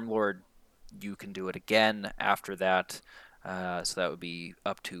include Swarmlord, you can do it again after that. So that would be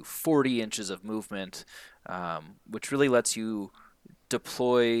up to 40 inches of movement, which really lets you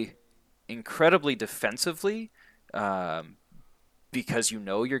deploy incredibly defensively, because you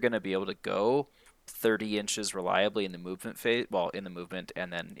know you're going to be able to go 30 inches reliably in the movement phase, in the movement,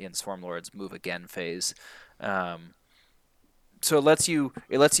 and then in Swarmlord's move again phase. So it lets you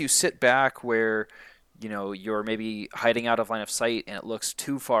sit back where you're maybe hiding out of line of sight and it looks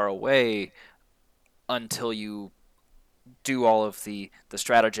too far away until you do all of the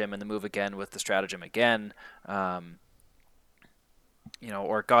stratagem and the move again with the stratagem again.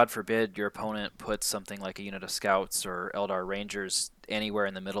 Or God forbid your opponent puts something like a unit of scouts or Eldar Rangers anywhere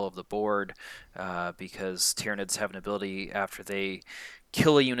in the middle of the board, because Tyranids have an ability after they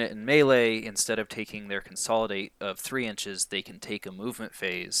kill a unit in melee, instead of taking their consolidate of 3 inches, they can take a movement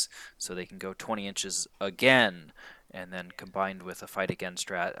phase, so they can go 20 inches again, and then combined with a fight again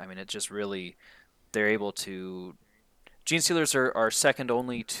strat. I mean, it just really, they're able to... Genestealers are second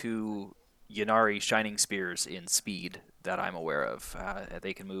only to Ynnari Shining Spears in speed that I'm aware of.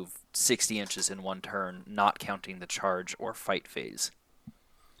 They can move 60 inches in one turn, not counting the charge or fight phase.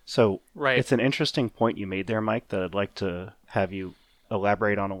 So It's an interesting point you made there, Mike, that I'd like to have you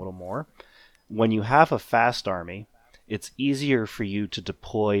elaborate on a little more. When you have a fast army, it's easier for you to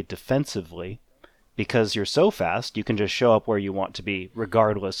deploy defensively because you're so fast, you can just show up where you want to be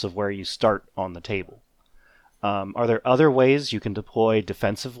regardless of where you start on the table. Are there other ways you can deploy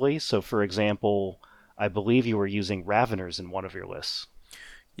defensively? So, for example, I believe you were using Raveners in one of your lists.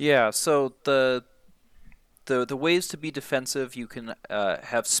 Yeah, so the the ways to be defensive, you can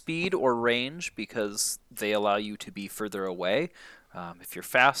have speed or range because they allow you to be further away. If you're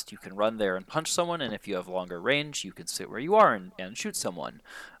fast, you can run there and punch someone, and if you have longer range, you can sit where you are and shoot someone.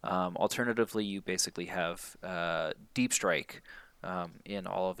 Alternatively, you basically have Deep Strike in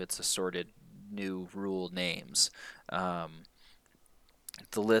all of its assorted new rule names.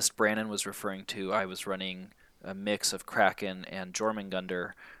 The list Brandon was referring to, I was running a mix of Kraken and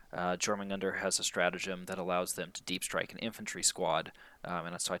Jormungandr. Jormungandr has a stratagem that allows them to deep strike an infantry squad,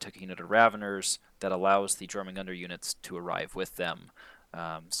 and so I took a unit of Raveners that allows the Jormungandr units to arrive with them.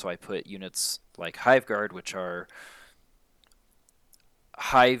 So I put units like Hiveguard, which are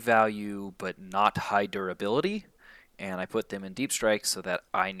high value but not high durability, and I put them in deep strike so that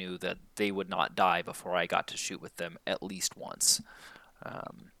I knew that they would not die before I got to shoot with them at least once.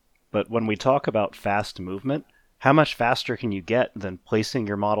 But when we talk about fast movement, how much faster can you get than placing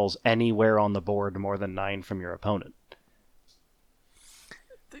your models anywhere on the board more than 9 from your opponent?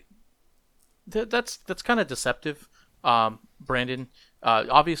 That's kind of deceptive, Brandon.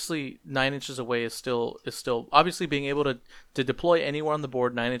 Obviously, 9 inches away is still obviously being able to deploy anywhere on the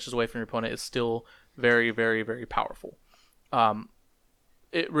board 9 inches away from your opponent is still very, very, very powerful.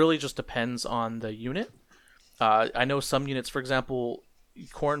 It really just depends on the unit. I know some units, for example,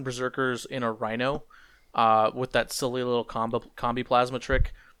 Khorne Berserkers in a Rhino, with that silly little combi plasma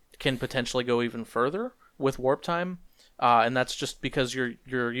trick, can potentially go even further with warp time, and that's just because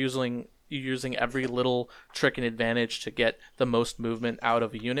you're using every little trick and advantage to get the most movement out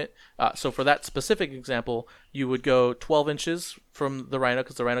of a unit. So for that specific example, you would go 12 inches from the Rhino,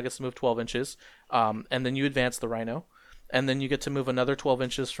 because the Rhino gets to move 12 inches, and then you advance the Rhino, and then you get to move another 12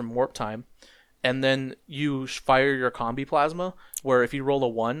 inches from warp time, and then you fire your combi plasma, where if you roll a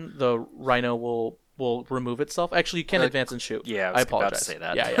 1, the Rhino will remove itself. Actually, you can advance and shoot. Yeah, I apologize. about to say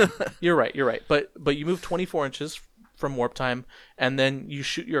that. Yeah. You're right. But you move 24 inches from warp time, and then you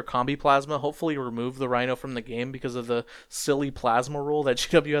shoot your combi plasma. Hopefully, remove the Rhino from the game because of the silly plasma rule that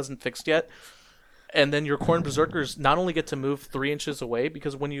GW hasn't fixed yet. And then your Khorne Berserkers not only get to move 3 inches away,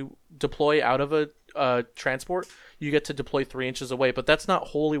 because when you deploy out of a transport, you get to deploy 3 inches away, but that's not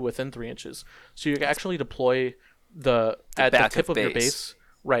wholly within 3 inches. So you actually deploy at the tip of your base.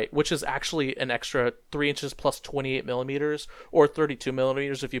 Right, which is actually an extra 3 inches plus 28 millimeters, or 32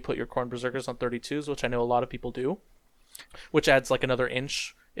 millimeters if you put your Khorne Berserkers on 32s, which I know a lot of people do, which adds like another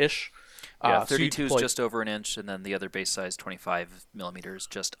inch-ish. Yeah, 32 is just over an inch, and then the other base size, 25 millimeters,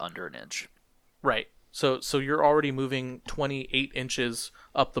 just under an inch. Right. So you're already moving 28 inches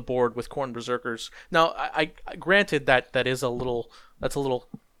up the board with Khorne Berserkers. Now, I granted that's a little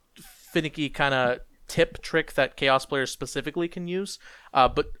finicky kind of tip trick that Chaos players specifically can use,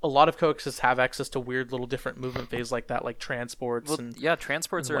 but a lot of coexes have access to weird little different movement phase like that, like transports.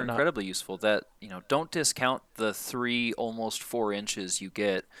 Transports are incredibly useful. That, don't discount the 3 almost 4 inches you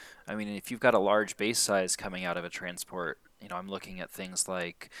get. I mean, if you've got a large base size coming out of a transport, I'm looking at things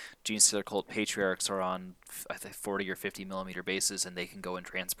like Genestealer Cult Patriarchs are on, I think, 40 or 50 millimeter bases, and they can go in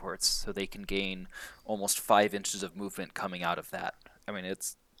transports, so they can gain almost 5 inches of movement coming out of that. I mean,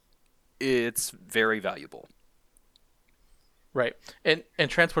 it's very valuable. Right. And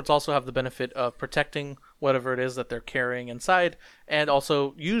transports also have the benefit of protecting whatever it is that they're carrying inside, and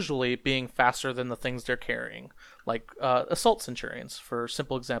also usually being faster than the things they're carrying, like Assault Centurions, for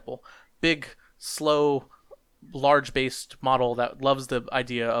simple example. Big, slow, large-based model that loves the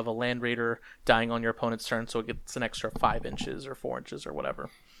idea of a Land Raider dying on your opponent's turn, so it gets an extra 5 inches or 4 inches or whatever.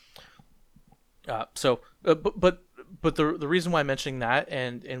 But the reason why I'm mentioning that,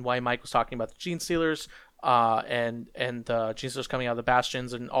 and why Mike was talking about the Genestealers, and Genestealers coming out of the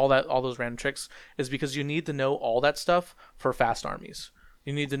Bastions and all those random tricks, is because you need to know all that stuff for fast armies.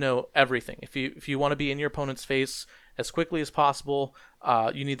 You need to know everything. If you want to be in your opponent's face as quickly as possible,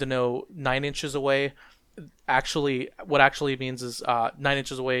 you need to know 9 inches away. Actually, what actually means is 9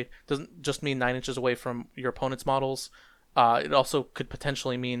 inches away doesn't just mean 9 inches away from your opponent's models. It also could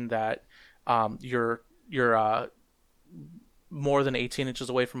potentially mean that you're more than 18 inches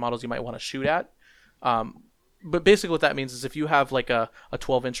away from models you might want to shoot at. But basically what that means is if you have like a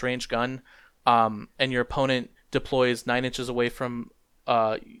 12-inch range gun, and your opponent deploys 9 inches away from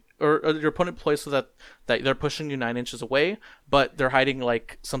or your opponent plays so that they're pushing you 9 inches away, but they're hiding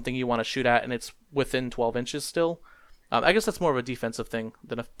like something you want to shoot at, and it's within 12 inches still. I guess that's more of a defensive thing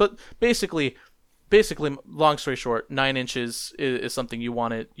but basically, long story short, 9 inches is something you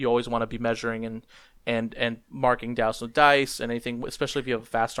always want to be measuring and marking down with dice and anything, especially if you have a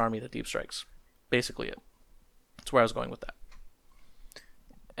fast army that deep strikes. Basically it. That's where I was going with that.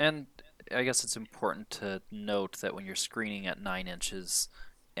 And I guess it's important to note that when you're screening at 9 inches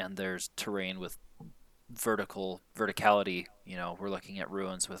and there's terrain with verticality. We're looking at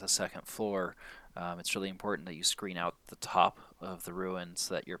ruins with a second floor. It's really important that you screen out the top of the ruin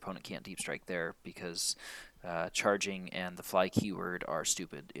so that your opponent can't deep strike there, because charging and the fly keyword are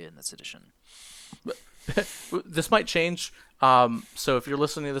stupid in this edition. This might change. So if you're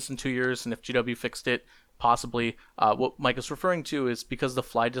listening to this in 2 years, and if GW fixed it, possibly, what Mike is referring to is because the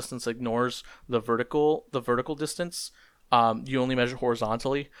fly distance ignores the vertical distance. You only measure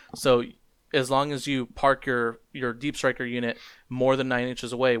horizontally. So as long as you park your deep striker unit more than 9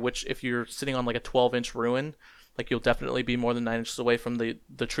 inches away, which if you're sitting on like a 12-inch ruin, like you'll definitely be more than 9 inches away from the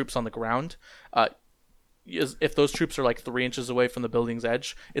troops on the ground. If those troops are like 3 inches away from the building's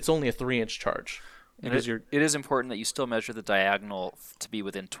edge, it's only a 3-inch charge. Because it is important that you still measure the diagonal to be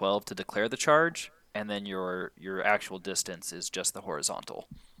within 12 to declare the charge, and then your actual distance is just the horizontal.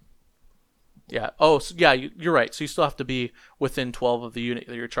 Yeah. Oh, so yeah, you're right. So you still have to be within 12 of the unit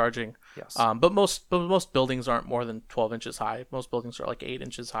that you're charging. Yes. But most buildings aren't more than 12 inches high. Most buildings are like 8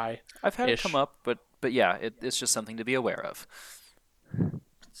 inches high. I've had it come up, but yeah, it's just something to be aware of.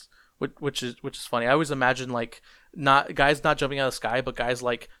 Which is funny. I always imagine like guys not jumping out of the sky, but guys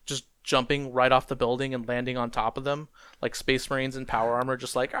like just jumping right off the building and landing on top of them, like Space Marines in power armor,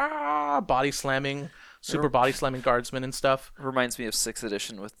 just like body slamming. Super body slamming guardsmen and stuff. Reminds me of 6th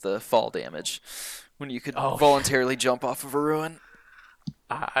edition with the fall damage, when you could voluntarily jump off of a ruin.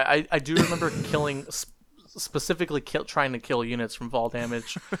 I do remember specifically trying to kill units from fall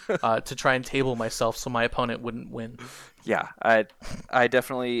damage to try and table myself so my opponent wouldn't win. Yeah, I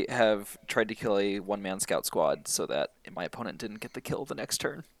definitely have tried to kill a one-man scout squad so that my opponent didn't get the kill the next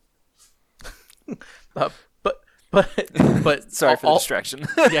turn. But sorry for the distraction.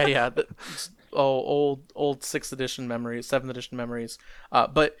 Yeah. Old 6th edition memories, 7th edition memories.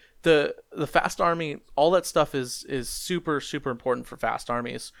 But the fast army, all that stuff is super super important for fast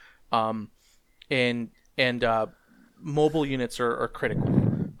armies. And mobile units are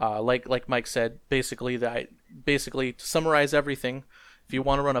critical. Like Mike said, basically to summarize everything, if you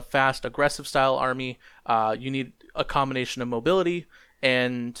want to run a fast aggressive style army, you need a combination of mobility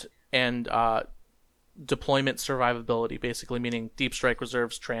and deployment survivability, basically meaning deep strike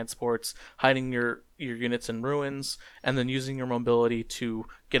reserves, transports, hiding your units in ruins, and then using your mobility to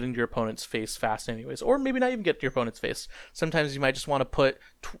get into your opponent's face fast anyways, or maybe not even get to your opponent's face. Sometimes you might just want to put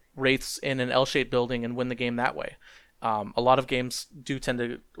wraiths in an L-shaped building and win the game that way. A lot of games do tend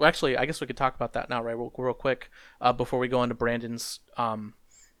to... Well, actually, I guess we could talk about that now, right, real quick, before we go into Brandon,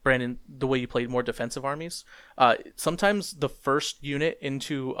 the way you played more defensive armies. Sometimes the first unit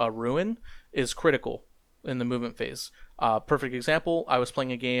into a ruin is critical in the movement phase. Perfect example, I was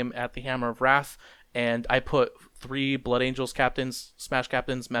playing a game at the Hammer of Wrath, and I put 3 Blood Angels captains, Smash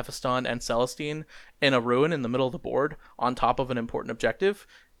captains, Mephiston, and Celestine in a ruin in the middle of the board on top of an important objective,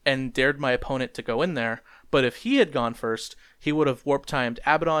 and dared my opponent to go in there. But if he had gone first, he would have warp timed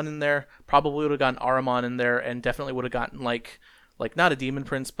Abaddon in there, probably would have gotten Ahriman in there, and definitely would have gotten like not a Demon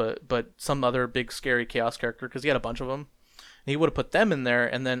Prince, but some other big scary chaos character, because he had a bunch of them. And he would have put them in there,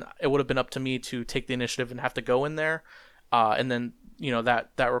 and then it would have been up to me to take the initiative and have to go in there. And then,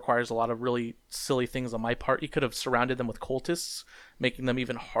 that requires a lot of really silly things on my part. He could have surrounded them with cultists, making them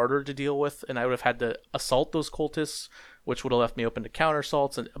even harder to deal with, and I would have had to assault those cultists, which would have left me open to counter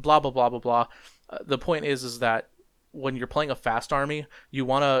assaults and blah, blah, blah, blah, blah. The point is that when you're playing a fast army, you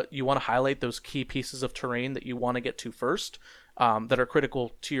want to highlight those key pieces of terrain that you want to get to first, that are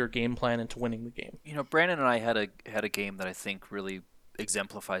critical to your game plan and to winning the game. Brandon and I had a game that I think really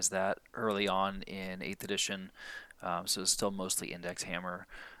exemplifies that early on in 8th edition. So it's still mostly Index Hammer.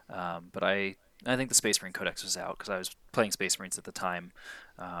 But I think the Space Marine Codex was out because I was playing Space Marines at the time.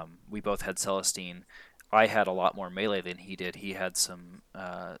 We both had Celestine. I had a lot more melee than he did. He had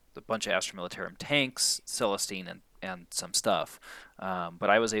a bunch of Astra Militarum tanks, Celestine, and some stuff. But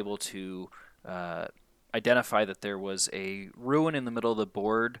I was able to identify that there was a ruin in the middle of the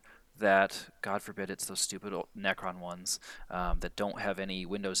board that, God forbid, it's those stupid old Necron ones that don't have any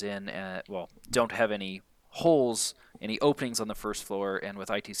windows in, don't have any holes, any openings on the first floor, and with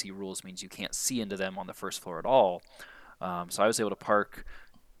ITC rules means you can't see into them on the first floor at all. So I was able to park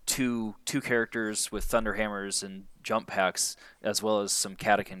two characters with Thunderhammers and jump packs, as well as some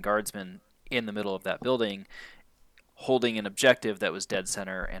Catachan guardsmen in the middle of that building, holding an objective that was dead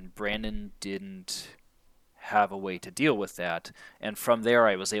center, and Brandon didn't have a way to deal with that. And from there,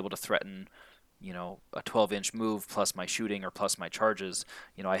 I was able to threaten, a 12-inch move plus my shooting or plus my charges.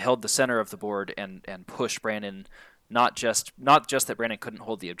 I held the center of the board and pushed Brandon. Not just that Brandon couldn't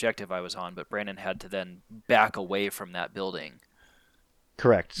hold the objective I was on, but Brandon had to then back away from that building.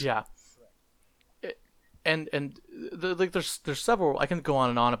 Correct. Yeah. There's several. I can go on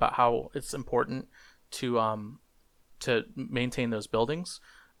and on about how it's important to maintain those buildings.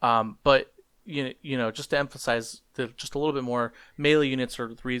 But just to emphasize just a little bit more, melee units are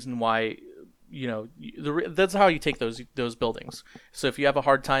the reason why. That's how you take those buildings. So if you have a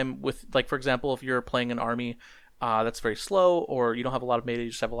hard time with, like, for example, if you're playing an army that's very slow, or you don't have a lot of melee, you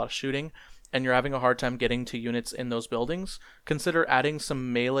just have a lot of shooting, and you're having a hard time getting to units in those buildings, consider adding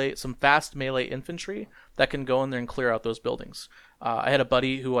some fast melee infantry that can go in there and clear out those buildings. I had a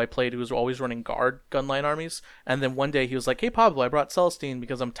buddy who I played who was always running guard gunline armies, and then one day he was like, "Hey Pablo, I brought Celestine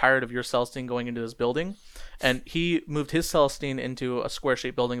because I'm tired of your Celestine going into this building," and he moved his Celestine into a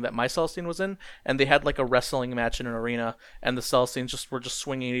square-shaped building that my Celestine was in, and they had like a wrestling match in an arena, and the Celestines were just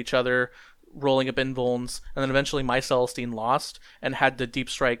swinging at each other, rolling up invulns, and then eventually my Celestine lost and had to deep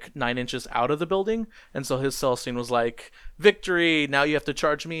strike 9 inches out of the building, and so his Celestine was like, "Victory, now you have to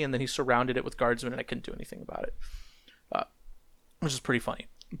charge me," and then he surrounded it with guardsmen and I couldn't do anything about it, which is pretty funny.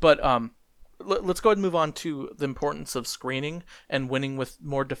 But let's go ahead and move on to the importance of screening and winning with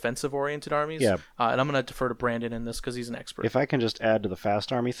more defensive oriented armies. Yeah. And I'm going to defer to Brandon in this because he's an expert. If I can just add to the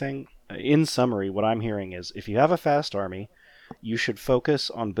fast army thing, in summary, what I'm hearing is if you have a fast army, you should focus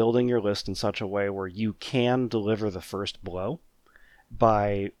on building your list in such a way where you can deliver the first blow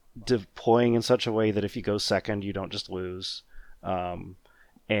by deploying in such a way that if you go second, you don't just lose,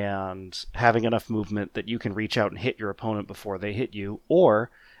 and having enough movement that you can reach out and hit your opponent before they hit you,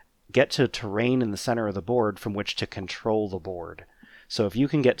 or get to terrain in the center of the board from which to control the board. So if you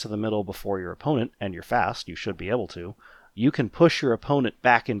can get to the middle before your opponent, and you're fast, you should be able to, you can push your opponent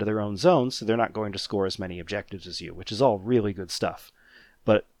back into their own zone so they're not going to score as many objectives as you, which is all really good stuff.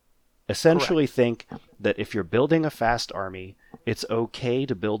 But essentially think that if you're building a fast army, it's okay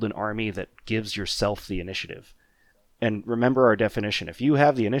to build an army that gives yourself the initiative. And remember our definition. If you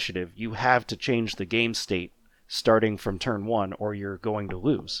have the initiative, you have to change the game state starting from turn 1 or you're going to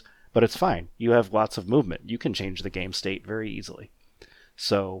lose. But it's fine. You have lots of movement. You can change the game state very easily.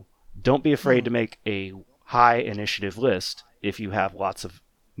 So don't be afraid to make a high initiative list if you have lots of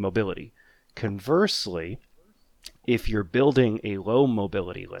mobility. Conversely, if you're building a low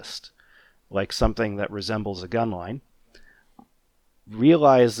mobility list, like something that resembles a gunline,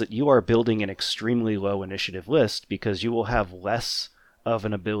 realize that you are building an extremely low initiative list because you will have less of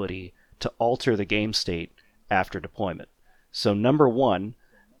an ability to alter the game state after deployment. So number 1,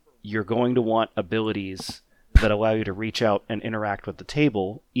 you're going to want abilities that allow you to reach out and interact with the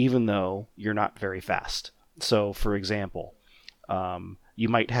table even though you're not very fast. So for example, you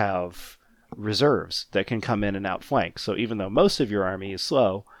might have reserves that can come in and outflank. So even though most of your army is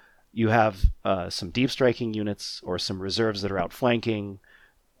slow, you have some deep striking units or some reserves that are outflanking,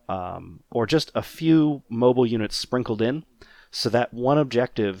 or just a few mobile units sprinkled in, so that one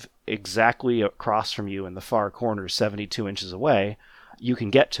objective exactly across from you in the far corner, 72 inches away, you can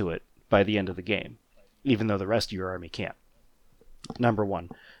get to it by the end of the game, even though the rest of your army can't. Number 1.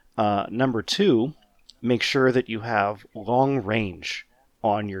 Number 2, make sure that you have long range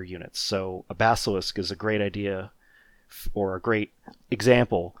on your units. So a basilisk is a great idea, or a great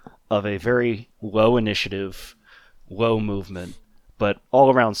example of a very low initiative, low movement, but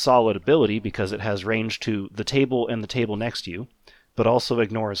all-around solid ability because it has range to the table and the table next to you, but also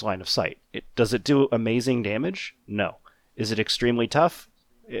ignores line of sight. Does it do amazing damage? No. Is it extremely tough?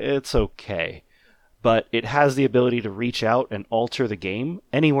 It's okay. But it has the ability to reach out and alter the game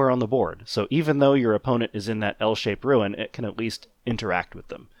anywhere on the board. So even though your opponent is in that L-shaped ruin, it can at least interact with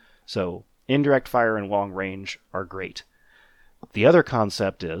them. So indirect fire and long range are great. The other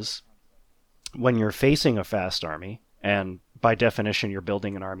concept is, when you're facing a fast army, and by definition you're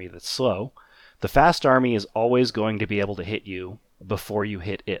building an army that's slow, the fast army is always going to be able to hit you before you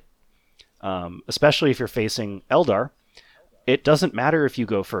hit it. Especially if you're facing Eldar, it doesn't matter if you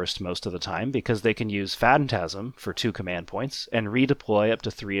go first most of the time, because they can use Phantasm for 2 command points and redeploy up to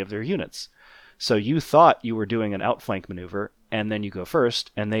 3 of their units. So you thought you were doing an outflank maneuver, and then you go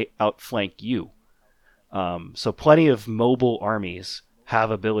first, and they outflank you. So plenty of mobile armies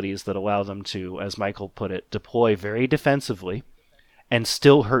have abilities that allow them to, as Michael put it, deploy very defensively and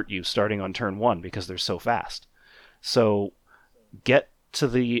still hurt you starting on turn 1 because they're so fast. So get to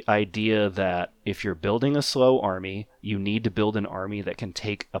the idea that if you're building a slow army, you need to build an army that can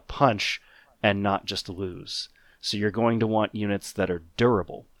take a punch and not just lose. So you're going to want units that are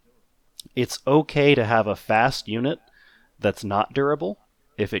durable. It's okay to have a fast unit that's not durable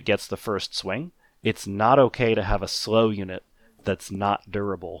if it gets the first swing. It's not okay to have a slow unit that's not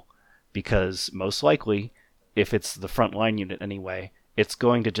durable, because most likely, if it's the front line unit anyway, it's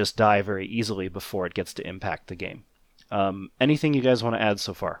going to just die very easily before it gets to impact the game. Anything you guys want to add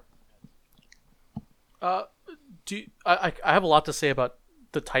so far? I have a lot to say about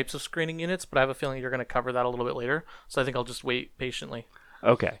the types of screening units, but I have a feeling you're going to cover that a little bit later. So I think I'll just wait patiently.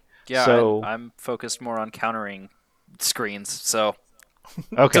 Okay. Yeah, So I'm focused more on countering screens, so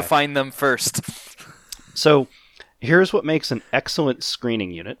okay. define them first. So here's what makes an excellent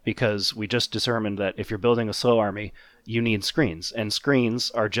screening unit, because we just determined that if you're building a slow army, you need screens, and screens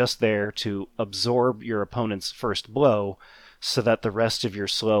are just there to absorb your opponent's first blow so that the rest of your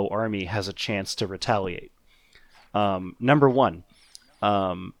slow army has a chance to retaliate. Number one,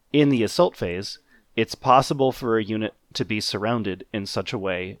 in the assault phase, it's possible for a unit to be surrounded in such a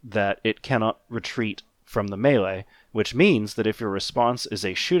way that it cannot retreat from the melee, which means that if your response is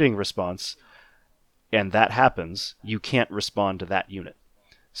a shooting response, and that happens, you can't respond to that unit.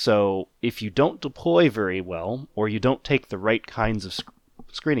 So if you don't deploy very well, or you don't take the right kinds of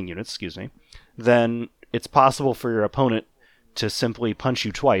screening units, then it's possible for your opponent to simply punch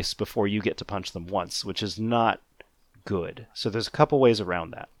you twice before you get to punch them once, which is not good. So there's a couple ways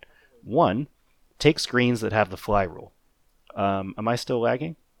around that. One, take screens that have the fly rule. Am I still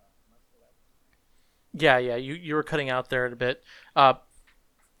lagging? Yeah, you were cutting out there a bit.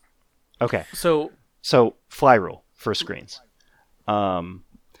 Okay. So fly rule for screens.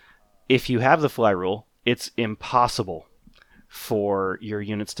 If you have the fly rule, it's impossible for your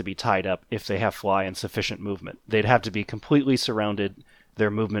units to be tied up if they have fly and sufficient movement. They'd have to be completely surrounded,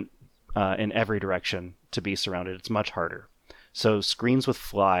 their movement in every direction to be surrounded. It's much harder. So screens with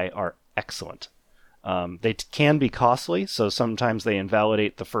fly are excellent. They can be costly, so sometimes they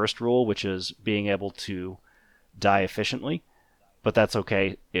invalidate the first rule, which is being able to die efficiently, but that's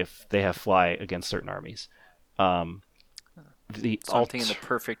okay if they have fly against certain armies. I'm thinking the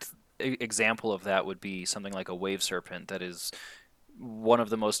perfect example of that would be something like a Wave Serpent that is one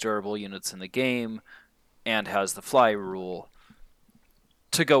of the most durable units in the game and has the fly rule,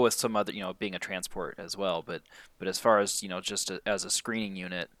 to go with some other, being a transport as well. But as far as, just as a screening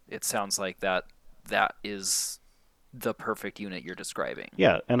unit, it sounds like that is the perfect unit you're describing.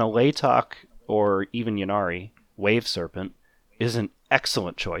 Yeah, and a Laytok or even Ynnari, Wave Serpent, is an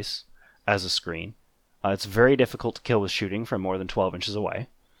excellent choice as a screen. It's very difficult to kill with shooting from more than 12 inches away,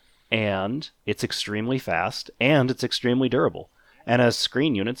 and it's extremely fast, and it's extremely durable. And as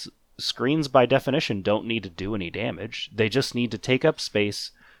screen units, screens by definition don't need to do any damage. They just need to take up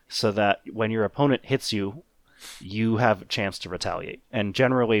space so that when your opponent hits you, you have a chance to retaliate. And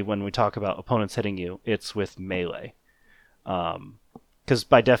generally, when we talk about opponents hitting you, it's with melee. Because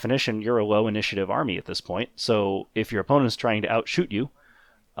by definition, you're a low initiative army at this point. So if your opponent's trying to outshoot you,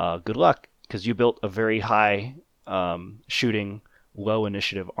 good luck, because you built a very high shooting, low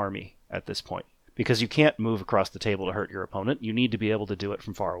initiative army at this point. Because you can't move across the table to hurt your opponent. You need to be able to do it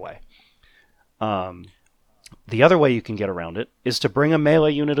from far away. The other way you can get around it is to bring a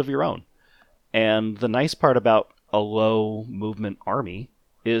melee unit of your own. And the nice part about a low movement army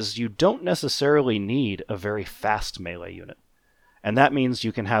is you don't necessarily need a very fast melee unit. And that means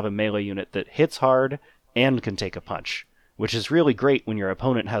you can have a melee unit that hits hard and can take a punch, which is really great when your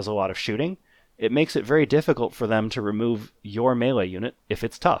opponent has a lot of shooting. It makes it very difficult for them to remove your melee unit if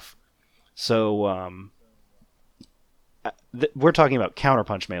it's tough. So we're talking about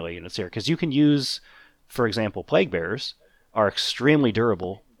counterpunch melee units here, because you can use, for example, Plague Bearers are extremely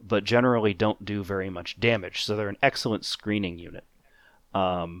durable, but generally don't do very much damage, so they're an excellent screening unit.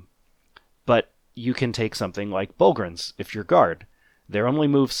 But you can take something like Bulgrins if you're guard. They're only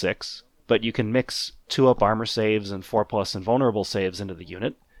move 6, but you can mix 2-up armor saves and 4+ invulnerable saves into the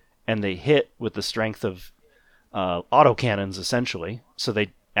unit, and they hit with the strength of autocannons, essentially, so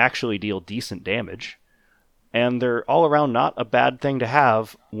they actually deal decent damage. And they're all around not a bad thing to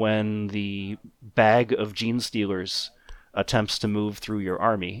have when the bag of Gene Stealers attempts to move through your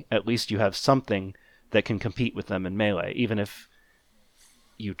army. At least you have something that can compete with them in melee. Even if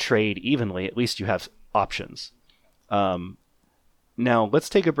you trade evenly, at least you have options. Now, let's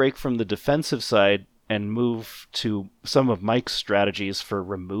take a break from the defensive side and move to some of Mike's strategies for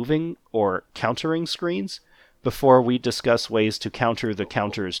removing or countering screens before we discuss ways to counter the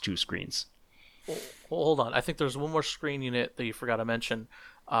counters to screens. Well, hold on. I think there's one more screen unit that you forgot to mention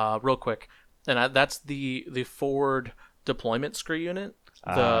real quick, and that's the forward deployment screen unit.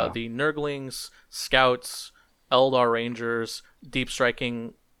 The Nurglings, Scouts, Eldar Rangers, deep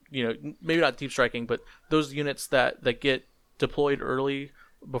striking, maybe not deep striking, but those units that get deployed early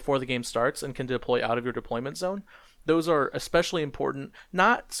before the game starts and can deploy out of your deployment zone. Those are especially important,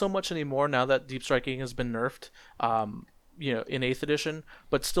 not so much anymore now that deep striking has been nerfed, in 8th edition,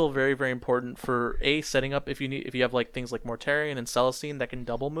 but still very, very important for setting up if you have like things like Mortarion and Celestine that can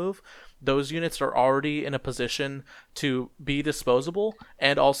double move. Those units are already in a position to be disposable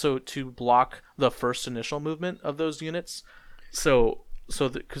and also to block the first initial movement of those units. So so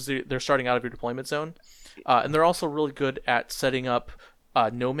because they're starting out of your deployment zone, and they're also really good at setting up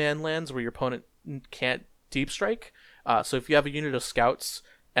no man lands where your opponent can't deep strike. So if you have a unit of scouts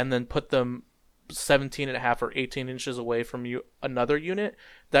and then put them 17.5 or 18 inches away from another unit,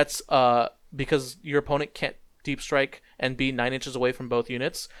 that's because your opponent can't deep strike and be 9 inches away from both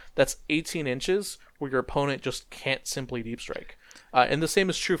units. That's 18 inches where your opponent just can't simply deep strike. And the same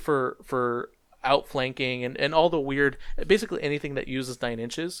is true for outflanking and all the weird, basically anything that uses 9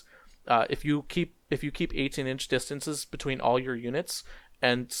 inches. If you keep 18-inch distances between all your units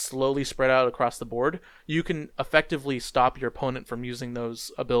and slowly spread out across the board, you can effectively stop your opponent from using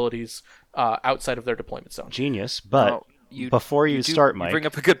those abilities outside of their deployment zone. Genius, but before you start, Mike... You bring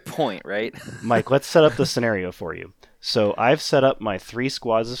up a good point, right? Mike, let's set up the scenario for you. So I've set up my 3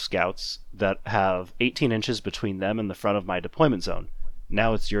 squads of scouts that have 18 inches between them and the front of my deployment zone.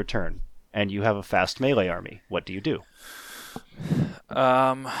 Now it's your turn, and you have a fast melee army. What do you do?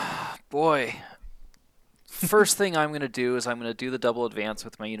 Boy... First thing I'm going to do is I'm going to do the double advance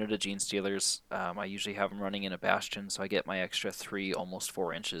with my unit of Gene Stealers. I usually have them running in a bastion, so I get my extra 3, almost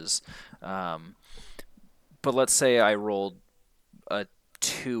 4 inches. But let's say I rolled a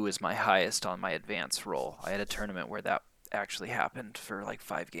 2 as my highest on my advance roll. I had a tournament where that actually happened for like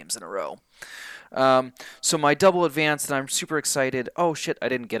 5 games in a row. So my double advance, and I'm super excited. Oh shit, I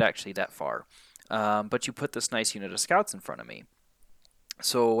didn't get actually that far. But you put this nice unit of scouts in front of me.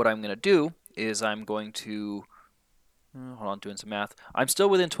 So what I'm going to do is I'm going to, hold on, doing some math. I'm still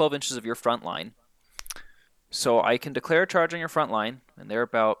within 12 inches of your front line. So I can declare a charge on your front line, and they're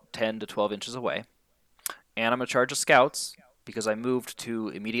about 10 to 12 inches away. And I'm going to charge the scouts because I moved to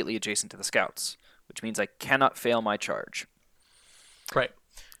immediately adjacent to the scouts, which means I cannot fail my charge. Right.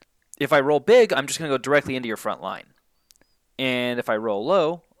 If I roll big, I'm just going to go directly into your front line. And if I roll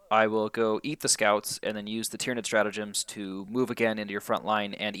low, I will go eat the scouts and then use the Tyranid stratagems to move again into your front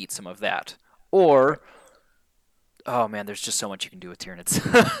line and eat some of that. Or, oh man, there's just so much you can do with Tyranids.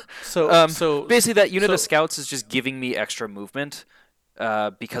 So basically that unit of scouts is just giving me extra movement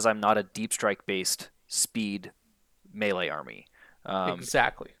because I'm not a deep strike based speed melee army.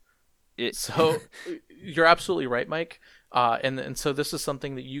 Exactly. So you're absolutely right, Mike. And so this is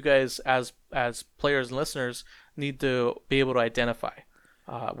something that you guys as players and listeners need to be able to identify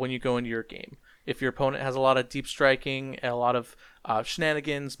when you go into your game. If your opponent has a lot of deep striking, a lot of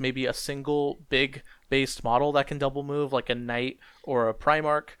shenanigans, maybe a single big based model that can double move like a knight or a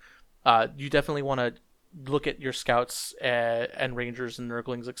Primarch, you definitely want to look at your scouts and rangers and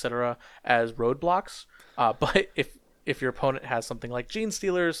nurglings, etc. as roadblocks. But if your opponent has something like Gene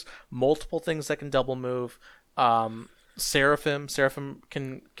Stealers, multiple things that can double move, Seraphim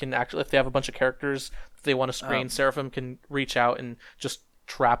can actually, if they have a bunch of characters that they want to screen, Seraphim can reach out and just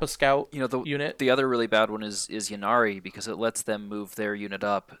trap a scout unit. The other really bad one is Ynnari, because it lets them move their unit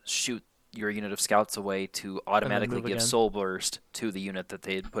up, shoot your unit of scouts away to automatically give again. Soul Burst to the unit that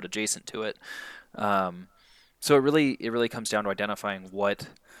they had put adjacent to it. So it really comes down to identifying what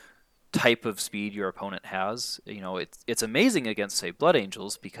type of speed your opponent has. It's amazing against, say, Blood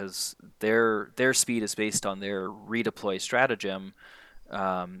Angels, because their speed is based on their redeploy stratagem.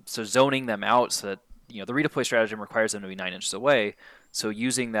 So zoning them out so that the redeploy stratagem requires them to be 9 inches away. So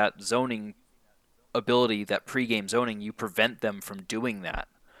using that zoning ability, that pre-game zoning, you prevent them from doing that.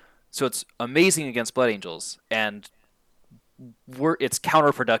 So it's amazing against Blood Angels, and it's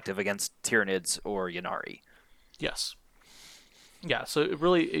counterproductive against Tyranids or Ynnari. Yes. Yeah. So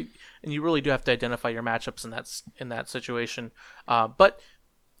and you really do have to identify your matchups in that situation. But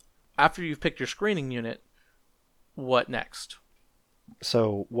after you've picked your screening unit, what next?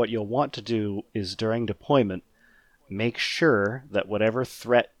 So what you'll want to do is during deployment, make sure that whatever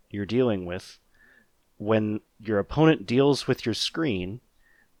threat you're dealing with, when your opponent deals with your screen,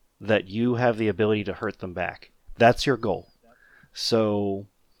 that you have the ability to hurt them back. That's your goal. So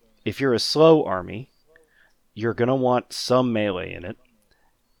if you're a slow army, you're going to want some melee in it.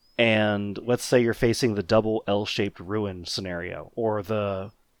 And let's say you're facing the double L-shaped ruin scenario, or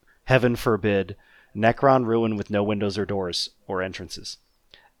the, heaven forbid, Necron ruin with no windows or doors or entrances.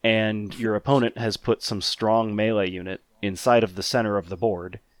 And your opponent has put some strong melee unit inside of the center of the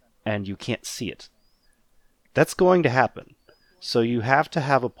board, and you can't see it. That's going to happen. So you have to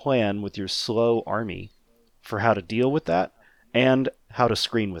have a plan with your slow army for how to deal with that and how to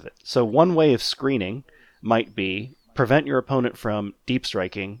screen with it. So one way of screening might be prevent your opponent from deep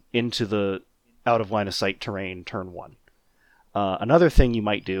striking into the out of line of sight terrain turn 1. Another thing you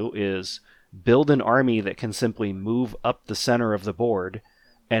might do is build an army that can simply move up the center of the board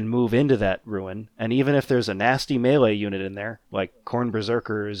and move into that ruin, and even if there's a nasty melee unit in there, like Khorne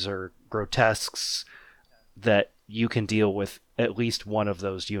Berserkers or Grotesques, that you can deal with at least one of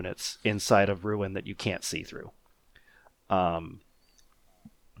those units inside of Ruin that you can't see through.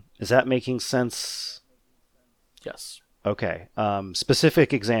 Is that making sense? Yes. Okay.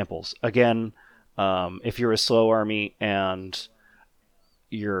 Specific examples. Again, if you're a slow army and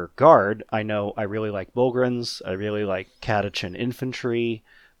your guard, I know I really like Bulgrins. I really like Catachan Infantry.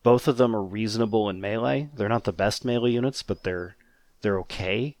 Both of them are reasonable in melee. They're not the best melee units, but they're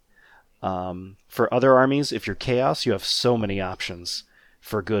okay. For other armies, if you're Chaos, you have so many options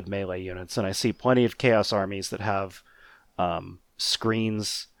for good melee units. And I see plenty of Chaos armies that have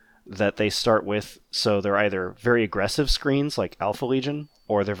screens that they start with. So they're either very aggressive screens like Alpha Legion,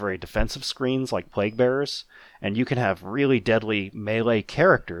 or they're very defensive screens like Plague Bearers. And you can have really deadly melee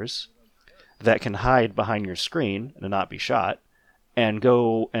characters that can hide behind your screen and not be shot, and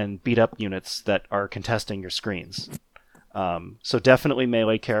go and beat up units that are contesting your screens. So definitely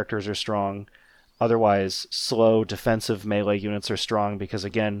melee characters are strong. Otherwise, slow defensive melee units are strong because,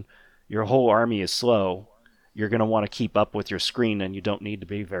 again, your whole army is slow. You're going to want to keep up with your screen, and you don't need to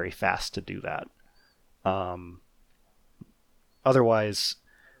be very fast to do that. Otherwise,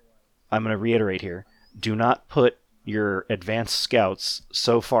 I'm going to reiterate here, do not put your advanced scouts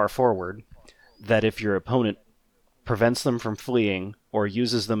so far forward that if your opponent prevents them from fleeing or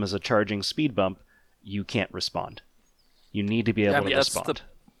uses them as a charging speed bump, you can't respond. You need to be able to respond. That's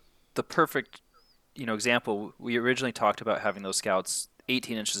the perfect example. We originally talked about having those scouts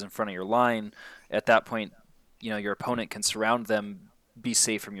 18 inches in front of your line. At that point, your opponent can surround them, be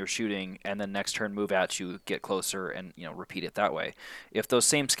safe from your shooting, and then next turn move at you, get closer, and repeat it that way. If those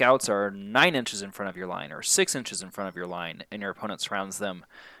same scouts are 9 inches in front of your line or 6 inches in front of your line and your opponent surrounds them,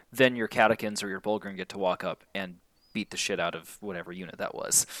 then your Catechins or your Bulgrin get to walk up and beat the shit out of whatever unit that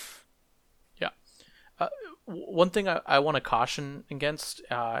was. Yeah. One thing I want to caution against,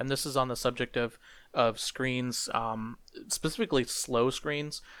 and this is on the subject of screens, specifically slow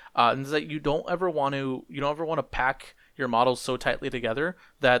screens, is that you don't ever want to pack your models so tightly together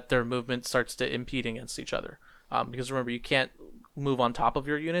that their movement starts to impede against each other. Because remember, you can't move on top of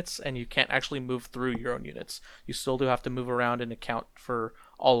your units, and you can't actually move through your own units. You still do have to move around and account for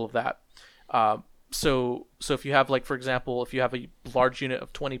all of that. So if you have, like, for example, if you have a large unit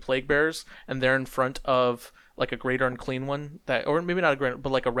of 20 Plague Bearers and they're in front of like a Great Unclean one, or maybe not a Great,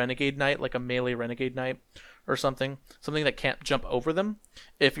 but like a Renegade Knight, like a melee Renegade Knight or something that can't jump over them,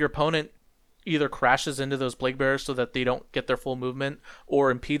 if your opponent either crashes into those Plague Bearers so that they don't get their full movement,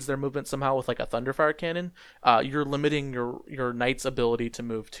 or impedes their movement somehow with like a Thunderfire cannon, you're limiting your Knight's ability to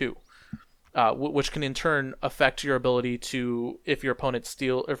move too. Which can in turn affect your ability to, if your opponent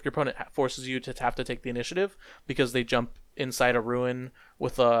forces you to have to take the initiative because they jump inside a ruin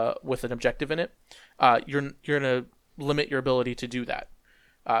with an objective in it, you're gonna limit your ability to do that.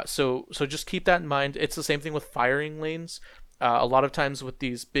 So just keep that in mind. It's the same thing with firing lanes. A lot of times with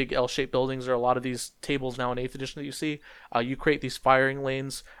these big L-shaped buildings, or a lot of these tables now in 8th edition that you see, you create these firing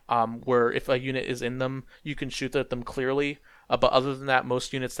lanes where if a unit is in them, you can shoot at them clearly. But other than that,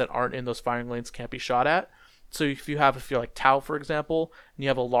 most units that aren't in those firing lanes can't be shot at. So if you're like Tau, for example, and you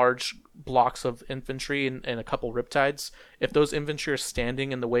have a large blocks of infantry and a couple Riptides, if those infantry are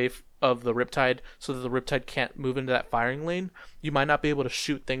standing in the way of the Riptide so that the Riptide can't move into that firing lane, you might not be able to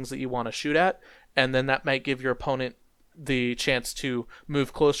shoot things that you want to shoot at, and then that might give your opponent the chance to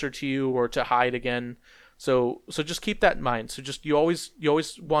move closer to you or to hide again. So just keep that in mind. So just you always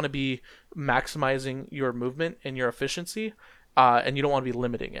want to be maximizing your movement and your efficiency, and you don't want to be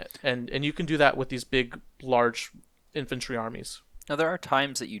limiting it. And you can do that with these big, large infantry armies. Now, there are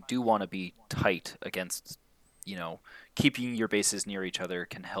times that you do want to be tight against, keeping your bases near each other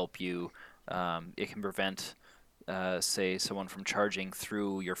can help you. It can prevent, say, someone from charging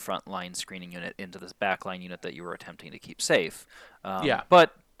through your front line screening unit into this back line unit that you were attempting to keep safe. Yeah.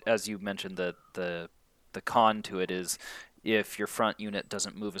 But as you mentioned, the con to it is, if your front unit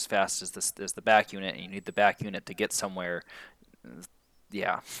doesn't move as fast as the back unit, and you need the back unit to get somewhere,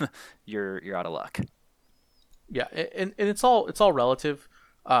 yeah, you're out of luck. Yeah, and it's all relative.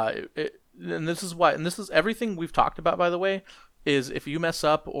 And this is everything we've talked about, by the way, is if you mess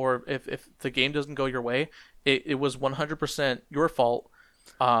up or if the game doesn't go your way, it was 100% your fault,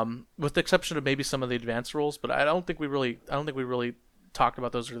 with the exception of maybe some of the advanced rules. But I don't think we really talked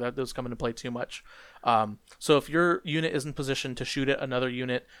about those, or that those come into play too much. So if your unit isn't positioned to shoot at another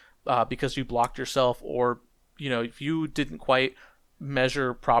unit because you blocked yourself, or if you didn't quite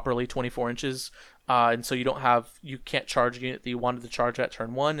measure properly 24 inches, and so you can't charge a unit that you wanted to charge at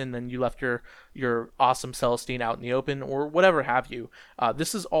turn 1, and then you left your awesome Celestine out in the open, or whatever have you,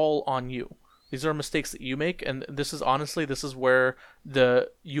 this is all on you. These are mistakes that you make, and this is where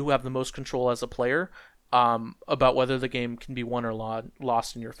you have the most control as a player. about whether the game can be won or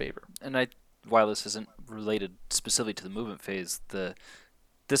lost in your favor. And while this isn't related specifically to the movement phase,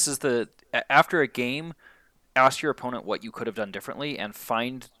 this is after a game, ask your opponent what you could have done differently and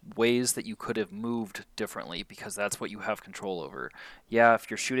find ways that you could have moved differently, because that's what you have control over. Yeah, if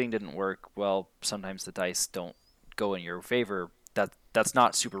your shooting didn't work, well, sometimes the dice don't go in your favor. That's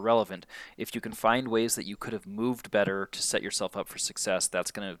not super relevant. If you can find ways that you could have moved better to set yourself up for success,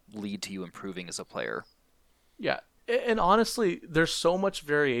 that's going to lead to you improving as a player. Yeah, and honestly, there's so much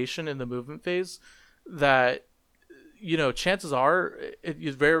variation in the movement phase that, chances are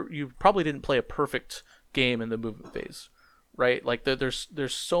you probably didn't play a perfect game in the movement phase, right? Like there's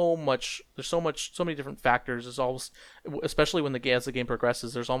so many different factors. There's almost, especially as the game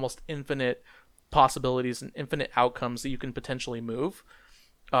progresses, there's almost infinite possibilities and infinite outcomes that you can potentially move,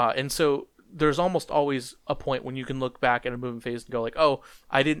 and so there's almost always a point when you can look back at a movement phase and go like, oh,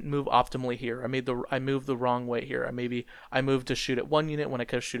 I didn't move optimally here. I moved the wrong way here. I moved to shoot at one unit when I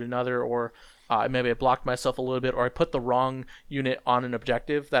could shoot another, or maybe I blocked myself a little bit, or I put the wrong unit on an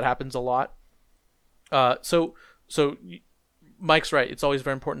objective. That happens a lot. So Mike's right. It's always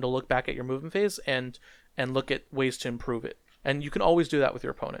very important to look back at your movement phase and look at ways to improve it. And you can always do that with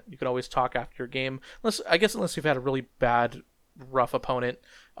your opponent. You can always talk after your game, unless you've had a really bad, rough opponent,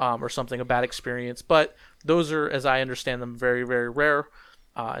 or something, a bad experience. But those are, as I understand them, very, very rare.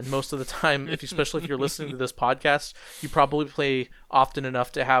 And most of the time, especially if you're listening to this podcast, you probably play often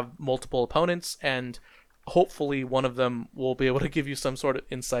enough to have multiple opponents, and hopefully one of them will be able to give you some sort of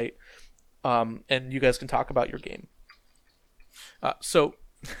insight, and you guys can talk about your game.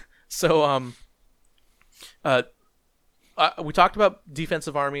 We talked about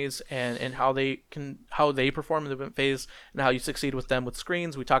defensive armies and how they perform in the event phase and how you succeed with them with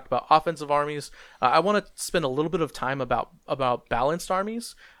screens. We talked about offensive armies. I want to spend a little bit of time about balanced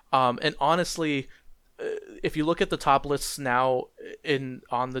armies. And honestly, if you look at the top lists now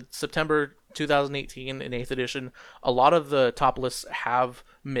on the September 2018 in 8th edition, a lot of the top lists have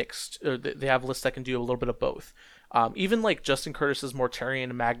mixed. Or they have lists that can do a little bit of both. Even like Justin Curtis's Mortarion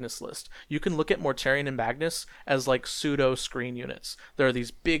and Magnus list, you can look at Mortarion and Magnus as like pseudo screen units. There are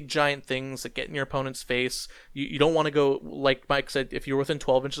these big giant things that get in your opponent's face. You don't want to go, like Mike said, if you're within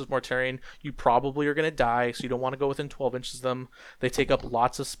 12 inches of Mortarion, you probably are going to die, so you don't want to go within 12 inches of them. They take up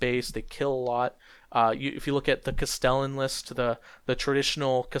lots of space. They kill a lot. If you look at the Castellan list, the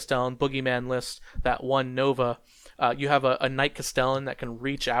traditional Castellan Boogeyman list, that one Nova, you have a Knight Castellan that can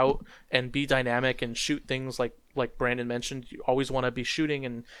reach out and be dynamic and shoot things like Brandon mentioned. You always want to be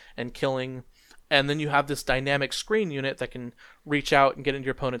shooting and killing. And then you have this dynamic screen unit that can reach out and get into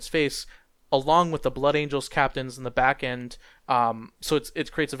your opponent's face, along with the Blood Angels captains in the back end. So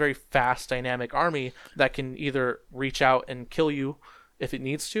it creates a very fast, dynamic army that can either reach out and kill you if it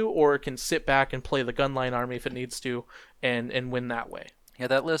needs to, or it can sit back and play the gunline army if it needs to and win that way. Yeah,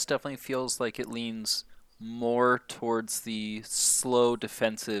 that list definitely feels like it leans more towards the slow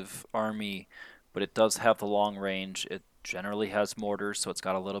defensive army, but it does have the long range. It generally has mortars, so it's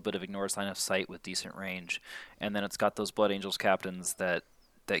got a little bit of ignores line of sight with decent range. And then it's got those Blood Angels captains that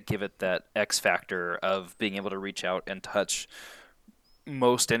give it that X factor of being able to reach out and touch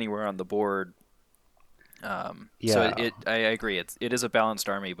most anywhere on the board. So I agree. It is a balanced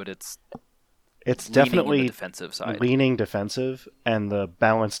army, but it's definitely defensive side. Leaning defensive, and the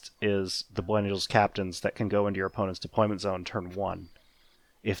balanced is the Blood Angels captains that can go into your opponent's deployment zone turn 1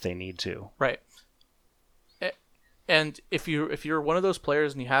 if they need to. Right. And if you're one of those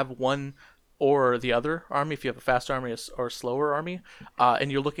players and you have one or the other army, if you have a fast army or a slower army,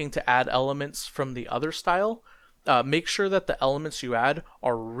 and you're looking to add elements from the other style, make sure that the elements you add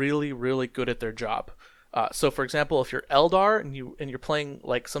are really, really good at their job. So, for example, if you're Eldar and you're playing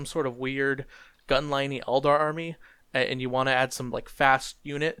like some sort of weird gunliney Eldar army, and you want to add some like fast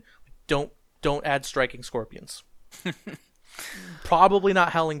unit, don't add striking scorpions. Probably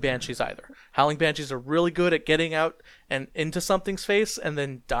not Howling Banshees either. Howling Banshees are really good at getting out and into something's face and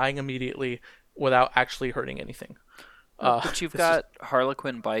then dying immediately without actually hurting anything. But you've got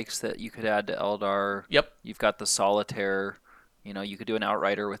Harlequin bikes that you could add to Eldar. Yep. You've got the Solitaire. You could do an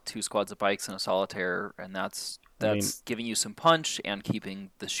Outrider with 2 squads of bikes and a Solitaire, and that's giving you some punch and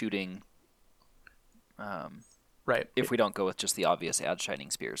keeping the shooting. Right. If we don't go with just the obvious add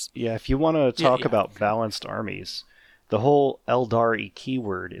Shining Spears. Yeah, if you want to talk about balanced armies, the whole Eldari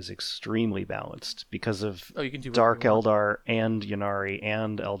keyword is extremely balanced because of you can do Dark Eldar and Ynnari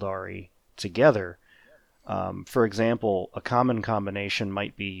and Eldari together. For example, a common combination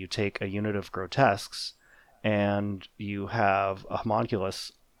might be you take a unit of Grotesques and you have a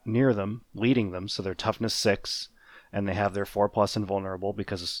Homunculus near them, leading them, so they're toughness 6, and they have their 4+ invulnerable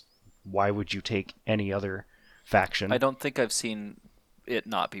because why would you take any other faction? I don't think I've seen it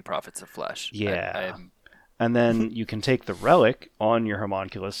not be Prophets of Flesh. Yeah. And then you can take the relic on your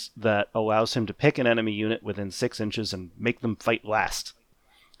homunculus that allows him to pick an enemy unit within 6 inches and make them fight last.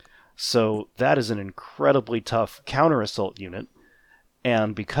 So that is an incredibly tough counter-assault unit.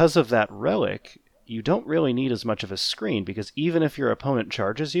 And because of that relic, you don't really need as much of a screen, because even if your opponent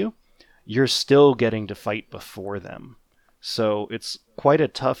charges you, you're still getting to fight before them. So it's quite a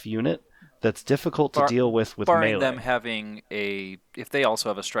tough unit that's difficult to deal with barring melee. them having if they also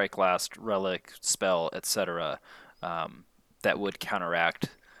have a strike last, relic, spell, etc., that would counteract.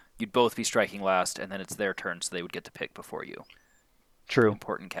 You'd both be striking last, and then it's their turn, so they would get to pick before you. True.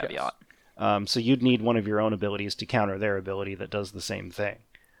 Important caveat. Yes. So you'd need one of your own abilities to counter their ability that does the same thing.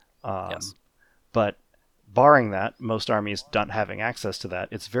 Yes. But barring that, most armies not having access to that,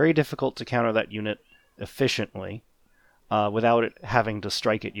 it's very difficult to counter that unit efficiently without it having to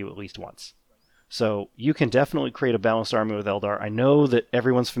strike at you at least once. So you can definitely create a balanced army with Eldar. I know that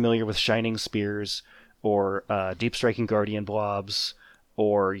everyone's familiar with Shining Spears, or Deep Striking Guardian Blobs,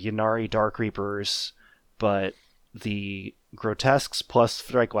 or Ynnari Dark Reapers, but the Grotesques plus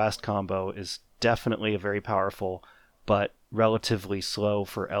Strike Last combo is definitely a very powerful, but relatively slow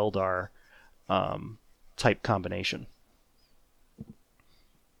for Eldar type combination.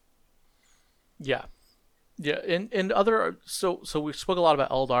 Yeah. Yeah, and other so we spoke a lot about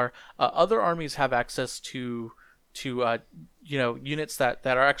Eldar. Other armies have access to units that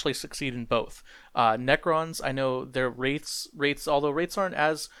are actually succeed in both. Necrons, I know their wraiths, although wraiths aren't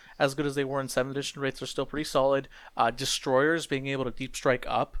as good as they were in 7th edition, wraiths are still pretty solid. Destroyers, being able to deep strike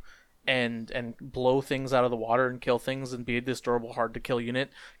up and blow things out of the water and kill things and be this durable, hard to kill unit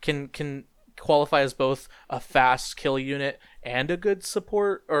can qualify as both a fast kill unit and a good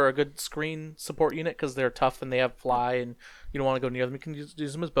support or a good screen support unit, because they're tough and they have fly and you don't want to go near them. You can use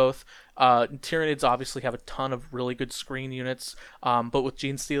them as both. Tyranids obviously have a ton of really good screen units, but with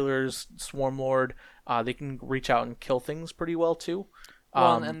Gene Stealers, Swarmlord, they can reach out and kill things pretty well too.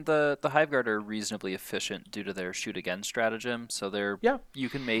 Well, and the Hiveguard are reasonably efficient due to their shoot again stratagem, so you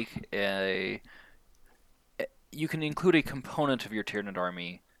can make you can include a component of your Tyranid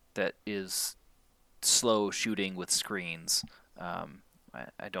army that is slow shooting with screens.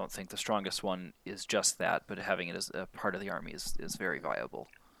 I don't think the strongest one is just that, but having it as a part of the army is very viable.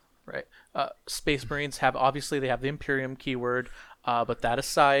 Right. Space Marines they have the Imperium keyword, but that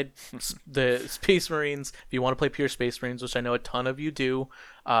aside, the Space Marines, if you want to play pure Space Marines, which I know a ton of you do,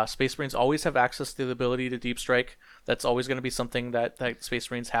 Space Marines always have access to the ability to deep strike. That's always going to be something that Space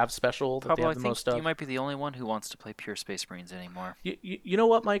Marines have special, that Pablo, they have the most of. You might be the only one who wants to play pure Space Marines anymore. You know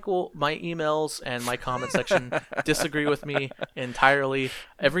what, Michael? My emails and my comment section disagree with me entirely.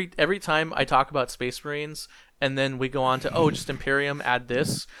 Every time I talk about Space Marines, and then we go on to, just Imperium, add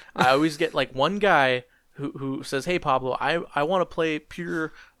this, I always get like one guy who says, "Hey Pablo, I want to play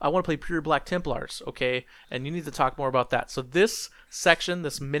pure Black Templars, okay? And you need to talk more about that." So this section,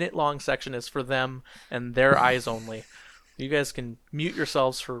 this minute-long section, is for them and their eyes only. You guys can mute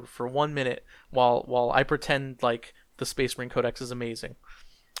yourselves for 1 minute while I pretend like the Space Marine Codex is amazing,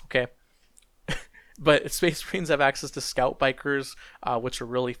 okay? But Space Marines have access to Scout Bikers, which are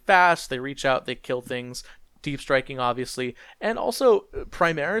really fast. They reach out, they kill things. Deep striking, obviously, and also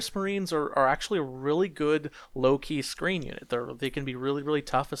Primaris Marines are actually a really good low-key screen unit. They can be really, really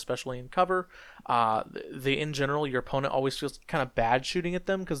tough, especially in cover. In general, your opponent always feels kind of bad shooting at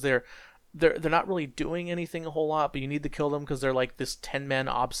them because they're not really doing anything a whole lot, but you need to kill them because they're like this 10-man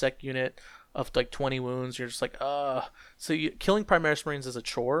OBSEC unit of like 20 wounds. You're just like, So killing Primaris Marines is a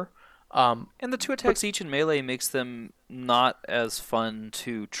chore. And the 2 attacks each in melee makes them not as fun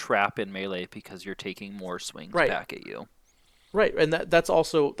to trap in melee because you're taking more swings back at you. Right, and that's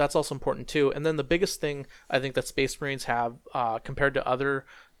also important too. And then the biggest thing I think that Space Marines have compared to other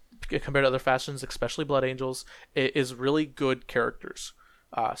factions, especially Blood Angels, is really good characters.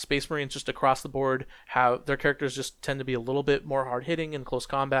 Space Marines just across the board have their characters just tend to be a little bit more hard hitting in close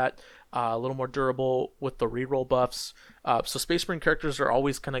combat, a little more durable with the reroll buffs. So Space Marine characters are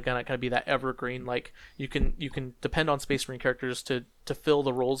always gonna be that evergreen. Like you can depend on Space Marine characters to fill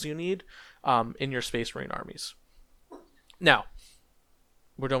the roles you need in your Space Marine armies. Now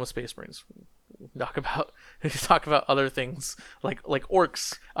we're done with Space Marines. Talk about other things like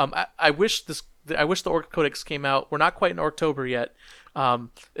orcs. I wish the Orc Codex came out. We're not quite in October yet.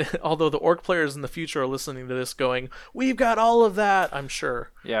 Although the Orc players in the future are listening to this going, "We've got all of that," I'm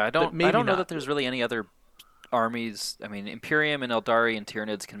sure. Yeah, I don't know that there's really any other armies. I mean, Imperium and Eldari and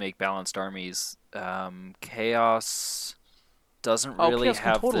Tyranids can make balanced armies. Chaos doesn't really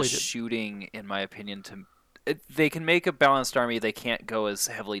have the shooting, in my opinion, to They can make a balanced army. They can't go as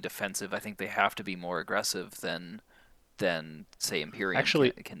heavily defensive. I think they have to be more aggressive than say Imperium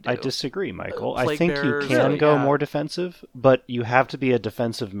Actually, can do. I disagree, Michael. I Plague think you bearers, can go yeah. more defensive, but you have to be a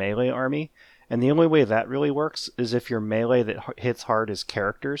defensive melee army. And the only way that really works is if your melee that hits hard is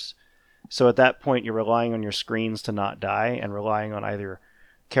characters. So at that point, you're relying on your screens to not die and relying on either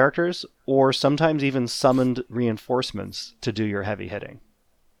characters or sometimes even summoned reinforcements to do your heavy hitting.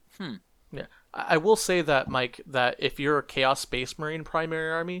 Yeah, I will say that, Mike, that if you're a Chaos Space Marine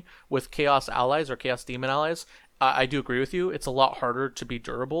primary army with Chaos allies or Chaos Demon allies, I do agree with you. It's a lot harder to be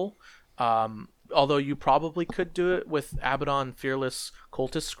durable. Although you probably could do it with Abaddon Fearless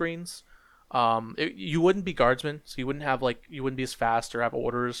Cultist screens. You wouldn't be guardsmen, so you wouldn't be as fast or have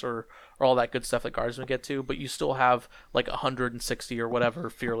orders or all that good stuff that guardsmen get to, but you still have like 160 or whatever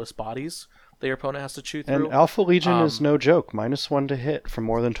fearless bodies that your opponent has to chew through. And Alpha Legion is no joke. -1 to hit from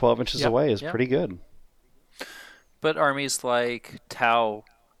more than 12 inches away is pretty good. But armies like Tau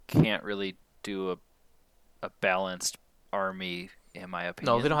can't really do a balanced army, in my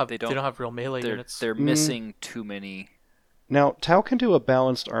opinion. No, they don't have real melee units. They're missing too many. Now, Tau can do a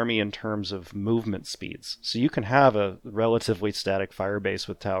balanced army in terms of movement speeds. So you can have a relatively static fire base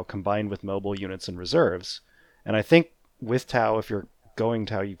with Tau combined with mobile units and reserves. And I think with Tau, if you're going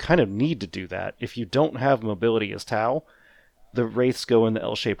Tau, you kind of need to do that. If you don't have mobility as Tau, the Wraiths go in the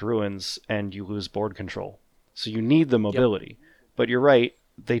L-shaped ruins and you lose board control. So you need the mobility. Yep. But you're right,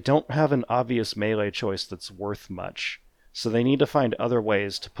 they don't have an obvious melee choice that's worth much. So they need to find other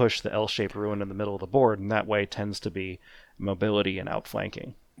ways to push the L-shaped ruin in the middle of the board, and that way tends to be mobility and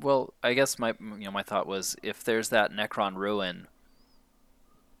outflanking. Well, I guess my thought was if there's that Necron ruin,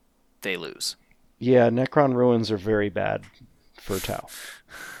 they lose. Yeah, Necron ruins are very bad for Tau.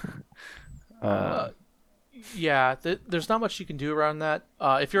 There's not much you can do around that.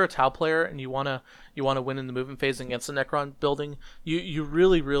 If you're a Tau player and you wanna win in the movement phase against the Necron building, you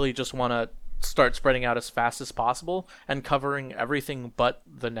really just wanna start spreading out as fast as possible and covering everything but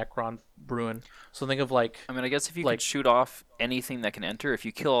the Necron ruin. So think of I guess if you can shoot off anything that can enter, if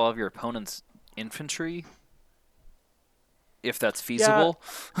you kill all of your opponent's infantry, if that's feasible.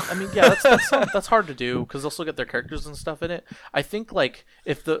 Yeah, that's hard to do because they'll still get their characters and stuff in it. I think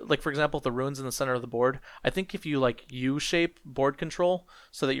if for example, the ruins in the center of the board, I think if you U-shape board control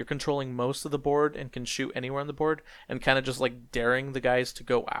so that you're controlling most of the board and can shoot anywhere on the board and kind of just daring the guys to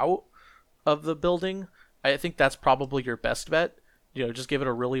go out of the building, I think that's probably your best bet. Just give it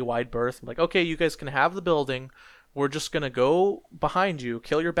a really wide berth. Okay, you guys can have the building. We're just gonna go behind you,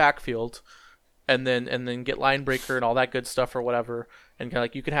 kill your backfield, and then get line breaker and all that good stuff or whatever. And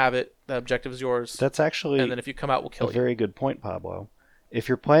you can have it. The objective is yours. That's actually and then if you come out, we'll kill you. A very good point, Pablo. If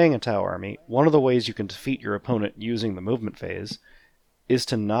you're playing a Tau army, one of the ways you can defeat your opponent using the movement phase is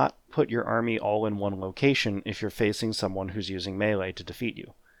to not put your army all in one location if you're facing someone who's using melee to defeat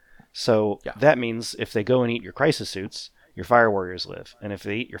you. So that means if they go and eat your crisis suits, your fire warriors live. And if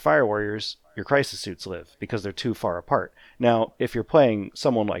they eat your fire warriors, your crisis suits live because they're too far apart. Now, if you're playing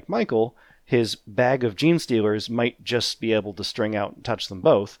someone like Michael, his bag of Gene Stealers might just be able to string out and touch them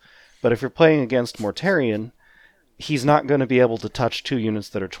both. But if you're playing against Mortarion, he's not going to be able to touch two units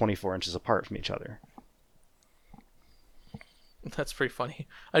that are 24 inches apart from each other. That's pretty funny.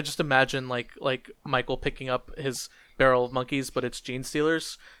 I just imagine like Michael picking up his barrel of monkeys, but it's Gene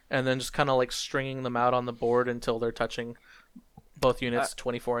Stealers, and then just kind of stringing them out on the board until they're touching both units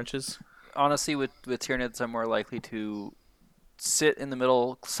 24 inches. Honestly, with Tyranids, I'm more likely to sit in the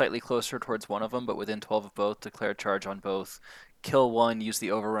middle, slightly closer towards one of them, but within 12 of both, declare charge on both, kill one, use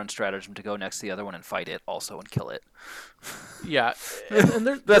the overrun stratagem to go next to the other one and fight it also and kill it. Yeah, and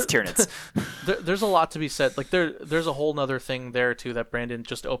that's Tyranids. There's a lot to be said. There's a whole nother thing there too that Brandon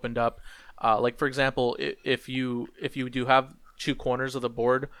just opened up. For example, if you do have two corners of the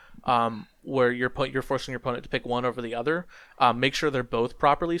board where you're forcing your opponent to pick one over the other, make sure they're both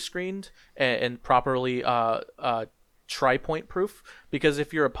properly screened and properly tri-point proof. Because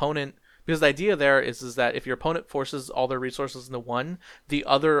the idea there is that if your opponent forces all their resources into one, the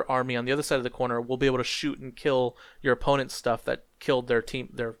other army on the other side of the corner will be able to shoot and kill your opponent's stuff that killed their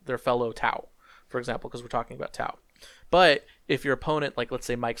team, their fellow Tau, for example, because we're talking about Tau. But if your opponent, let's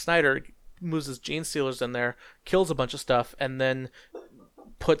say Mike Snyder, moves his Gene Stealers in there, kills a bunch of stuff, and then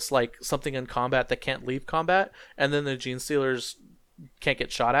puts something in combat that can't leave combat, and then the Gene Stealers can't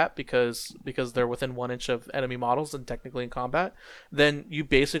get shot at because they're within 1 inch of enemy models and technically in combat, then you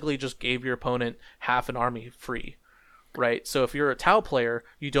basically just gave your opponent half an army free. right? So if you're a Tau player,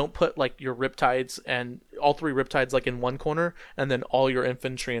 you don't put like your Riptides and all 3 Riptides like in one corner and then all your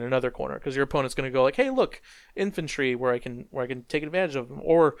infantry in another corner, because your opponent's going to go like, hey, look, infantry where I can take advantage of them,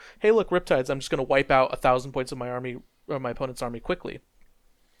 or hey, look, Riptides, I'm just going to wipe out 1,000 points of my army or my opponent's army quickly,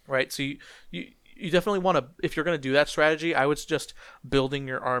 right? So you definitely want to, if you're going to do that strategy, I would suggest building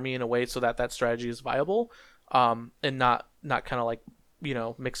your army in a way so that strategy is viable, and not kind of like,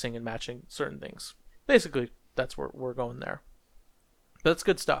 mixing and matching certain things. Basically, that's where we're going there. But that's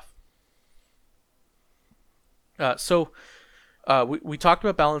good stuff. So we talked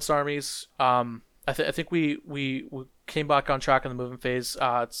about balanced armies. I think we came back on track in the movement phase.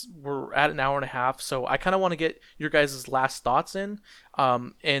 We're at an hour and a half, so I kind of want to get your guys' last thoughts in.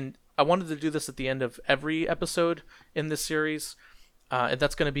 And I wanted to do this at the end of every episode in this series. And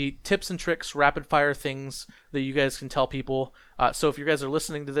that's going to be tips and tricks, rapid fire things that you guys can tell people. So if you guys are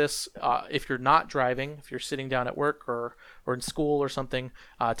listening to this, if you're not driving, if you're sitting down at work or in school or something,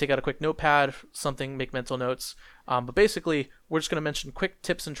 take out a quick notepad, something, make mental notes. But basically, we're just going to mention quick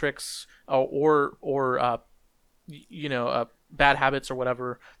tips and tricks or bad habits or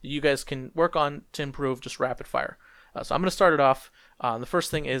whatever that you guys can work on to improve just rapid fire. So I'm going to start it off. The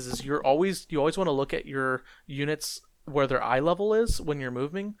first thing is you always want to look at your units where their eye level is when you're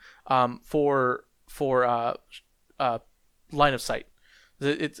moving, for line of sight.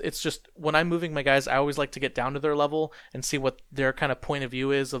 It's just when I'm moving my guys, I always like to get down to their level and see what their kind of point of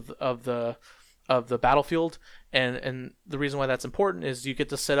view is of the battlefield. And the reason why that's important is you get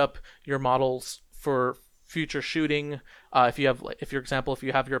to set up your models for future shooting. If you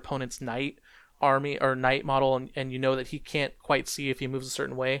have your opponent's knight army or knight model and you know that he can't quite see if he moves a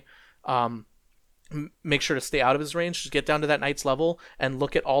certain way, make sure to stay out of his range. Just get down to that knight's level and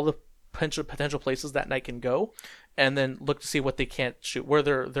look at all the potential places that knight can go, and then look to see what they can't shoot, where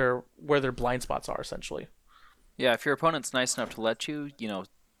their blind spots are, essentially. Yeah, if your opponent's nice enough to let you,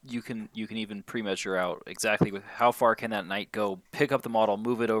 you can even pre-measure out exactly how far can that knight go. Pick up the model,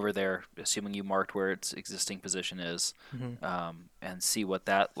 move it over there, assuming you marked where its existing position is, and see what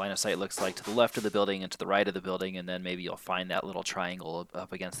that line of sight looks like to the left of the building and to the right of the building, and then maybe you'll find that little triangle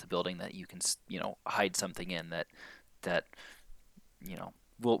up against the building that you can hide something in that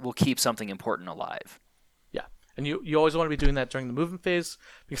will keep something important alive. Yeah, and you always want to be doing that during the movement phase,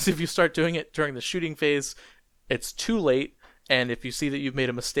 because if you start doing it during the shooting phase, it's too late. And if you see that you've made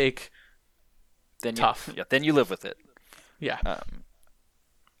a mistake, then tough. Then you live with it. Yeah.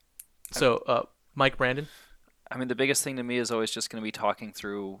 So, Mike, Brandon? I mean, the biggest thing to me is always just going to be talking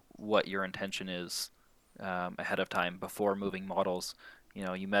through what your intention is ahead of time before moving models.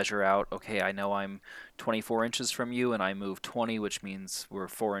 You measure out, okay, I know I'm 24 inches from you and I move 20, which means we're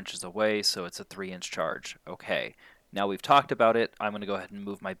 4 inches away, so it's a 3-inch charge. Okay. Now we've talked about it. I'm going to go ahead and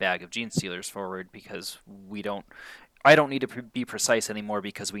move my bag of Gene Stealers forward because I don't need to be precise anymore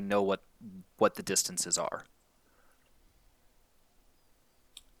because we know what the distances are.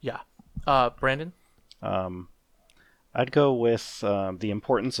 Yeah. Brandon? I'd go with the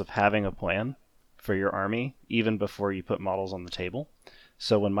importance of having a plan for your army even before you put models on the table.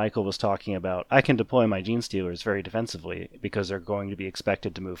 So when Michael was talking about, I can deploy my Gene Stealers very defensively because they're going to be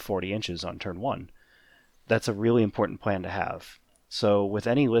expected to move 40 inches on turn 1. That's a really important plan to have. So with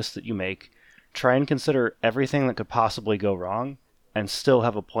any list that you make, try and consider everything that could possibly go wrong and still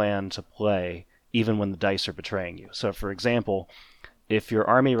have a plan to play even when the dice are betraying you. So for example, if your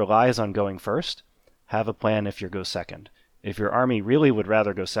army relies on going first, have a plan if you go second. If your army really would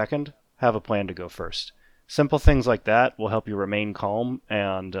rather go second, have a plan to go first. Simple things like that will help you remain calm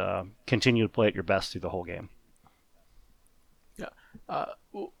and continue to play at your best through the whole game. Yeah.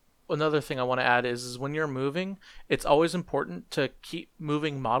 Another thing I want to add is when you're moving, it's always important to keep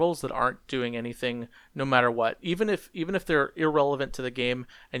moving models that aren't doing anything no matter what. Even if they're irrelevant to the game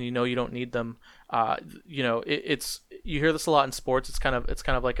and you don't need them, it's you hear this a lot in sports. It's kind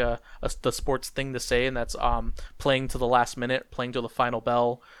of like the sports thing to say, and that's playing to the last minute, playing to the final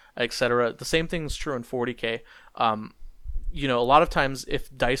bell, etc. The same thing's true in 40K. A lot of times if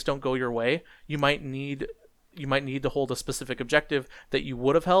dice don't go your way, you might need to hold a specific objective that you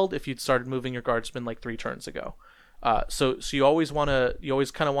would have held if you'd started moving your guardsmen like 3 turns ago. So you always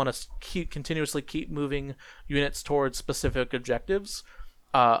kind of want to continuously keep moving units towards specific objectives,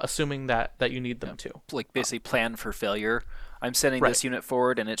 assuming that you need them to. Like basically plan for failure. I'm sending this unit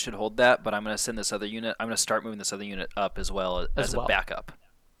forward and it should hold that, but I'm going to send this other unit. I'm going to start moving this other unit up as well as a backup.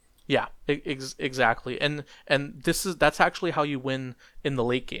 Yeah, exactly. And that's actually how you win in the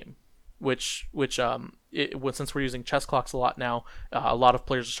late game, which since we're using chess clocks a lot now, a lot of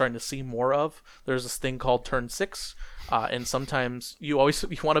players are starting to see more of. There's this thing called turn 6, and sometimes you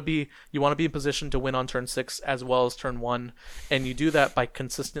want to be in position to win on turn 6 as well as turn 1, and you do that by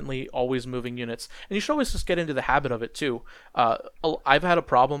consistently always moving units. And you should always just get into the habit of it too. I've had a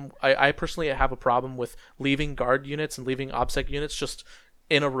problem. I personally have a problem with leaving guard units and leaving OBSEC units just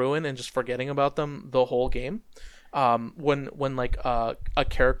in a ruin and just forgetting about them the whole game. When like a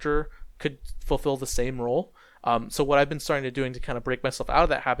character could fulfill the same role. So what I've been starting to doing to kind of break myself out of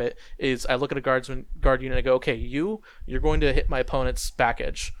that habit is I look at a guard unit and I go, okay, you're going to hit my opponent's back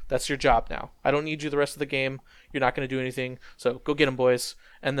edge. That's your job now. I don't need you the rest of the game. You're not going to do anything. So go get them, boys.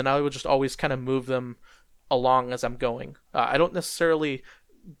 And then I would just always kind of move them along as I'm going. I don't necessarily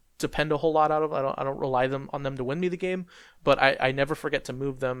depend a whole lot out of. I don't rely on them to win me the game, but I never forget to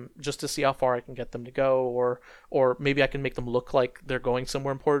move them just to see how far I can get them to go, or maybe I can make them look like they're going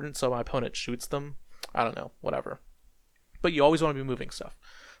somewhere important so my opponent shoots them. I don't know, whatever. But you always want to be moving stuff.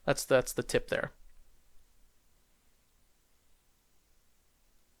 That's the tip there.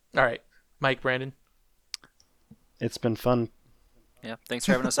 All right, Mike, Brandon. It's been fun. Yeah, thanks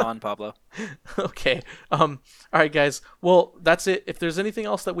for having us on, Pablo. Okay. All right, guys. Well, that's it. If there's anything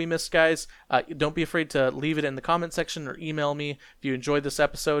else that we missed, guys, don't be afraid to leave it in the comment section or email me if you enjoyed this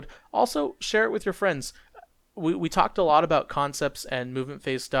episode. Also, share it with your friends. We talked a lot about concepts and movement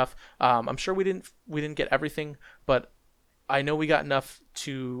phase stuff. I'm sure we didn't get everything, but I know we got enough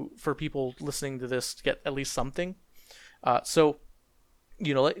for people listening to this to get at least something. So,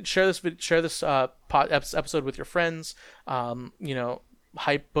 share this episode with your friends.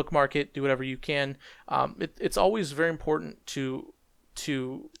 Hype, bookmark it, do whatever you can. It's always very important to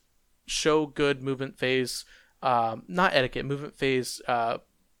show good movement phase, not etiquette, movement phase.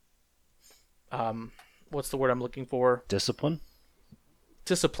 What's the word I'm looking for? Discipline.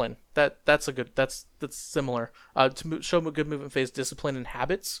 That's similar. To show a good movement phase, discipline, and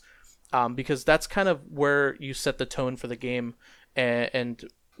habits, because that's kind of where you set the tone for the game and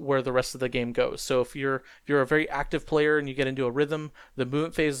where the rest of the game goes. So if you're a very active player and you get into a rhythm, the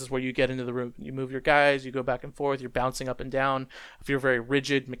movement phase is where you get into the room. You move your guys, you go back and forth, you're bouncing up and down. If you're a very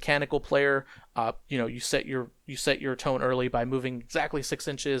rigid mechanical player, you set your tone early by moving exactly 6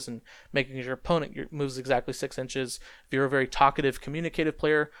 inches and making your opponent moves exactly 6 inches. If you're a very talkative, communicative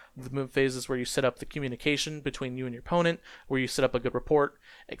player, the movement phase is where you set up the communication between you and your opponent, where you set up a good report,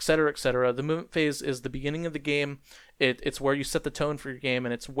 etc., etc. The movement phase is the beginning of the game. It's where you set the tone for your game,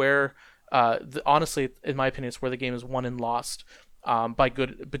 and it's where, honestly, in my opinion, it's where the game is won and lost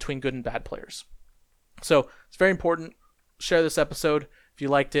between good and bad players. So it's very important. Share this episode if you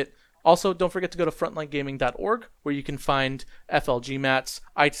liked it. Also, don't forget to go to frontlinegaming.org, where you can find FLG mats,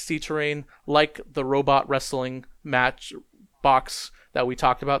 ITC terrain, like the robot wrestling match box that we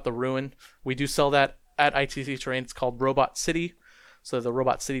talked about, the Ruin. We do sell that at ITC terrain. It's called Robot City. So the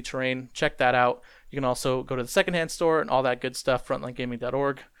Robot City terrain, check that out. You can also go to the secondhand store and all that good stuff,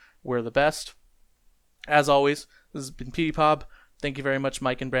 frontlinegaming.org. We're the best. As always, this has been PewDiePop. Thank you very much,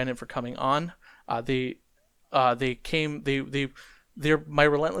 Mike and Brandon, for coming on. They're my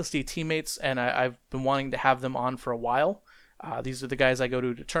Relentless D teammates, and I've been wanting to have them on for a while. These are the guys I go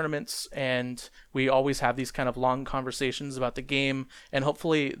to tournaments, and we always have these kind of long conversations about the game, and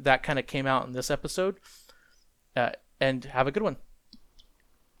hopefully that kind of came out in this episode. And have a good one.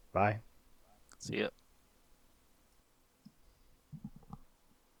 Bye. See ya.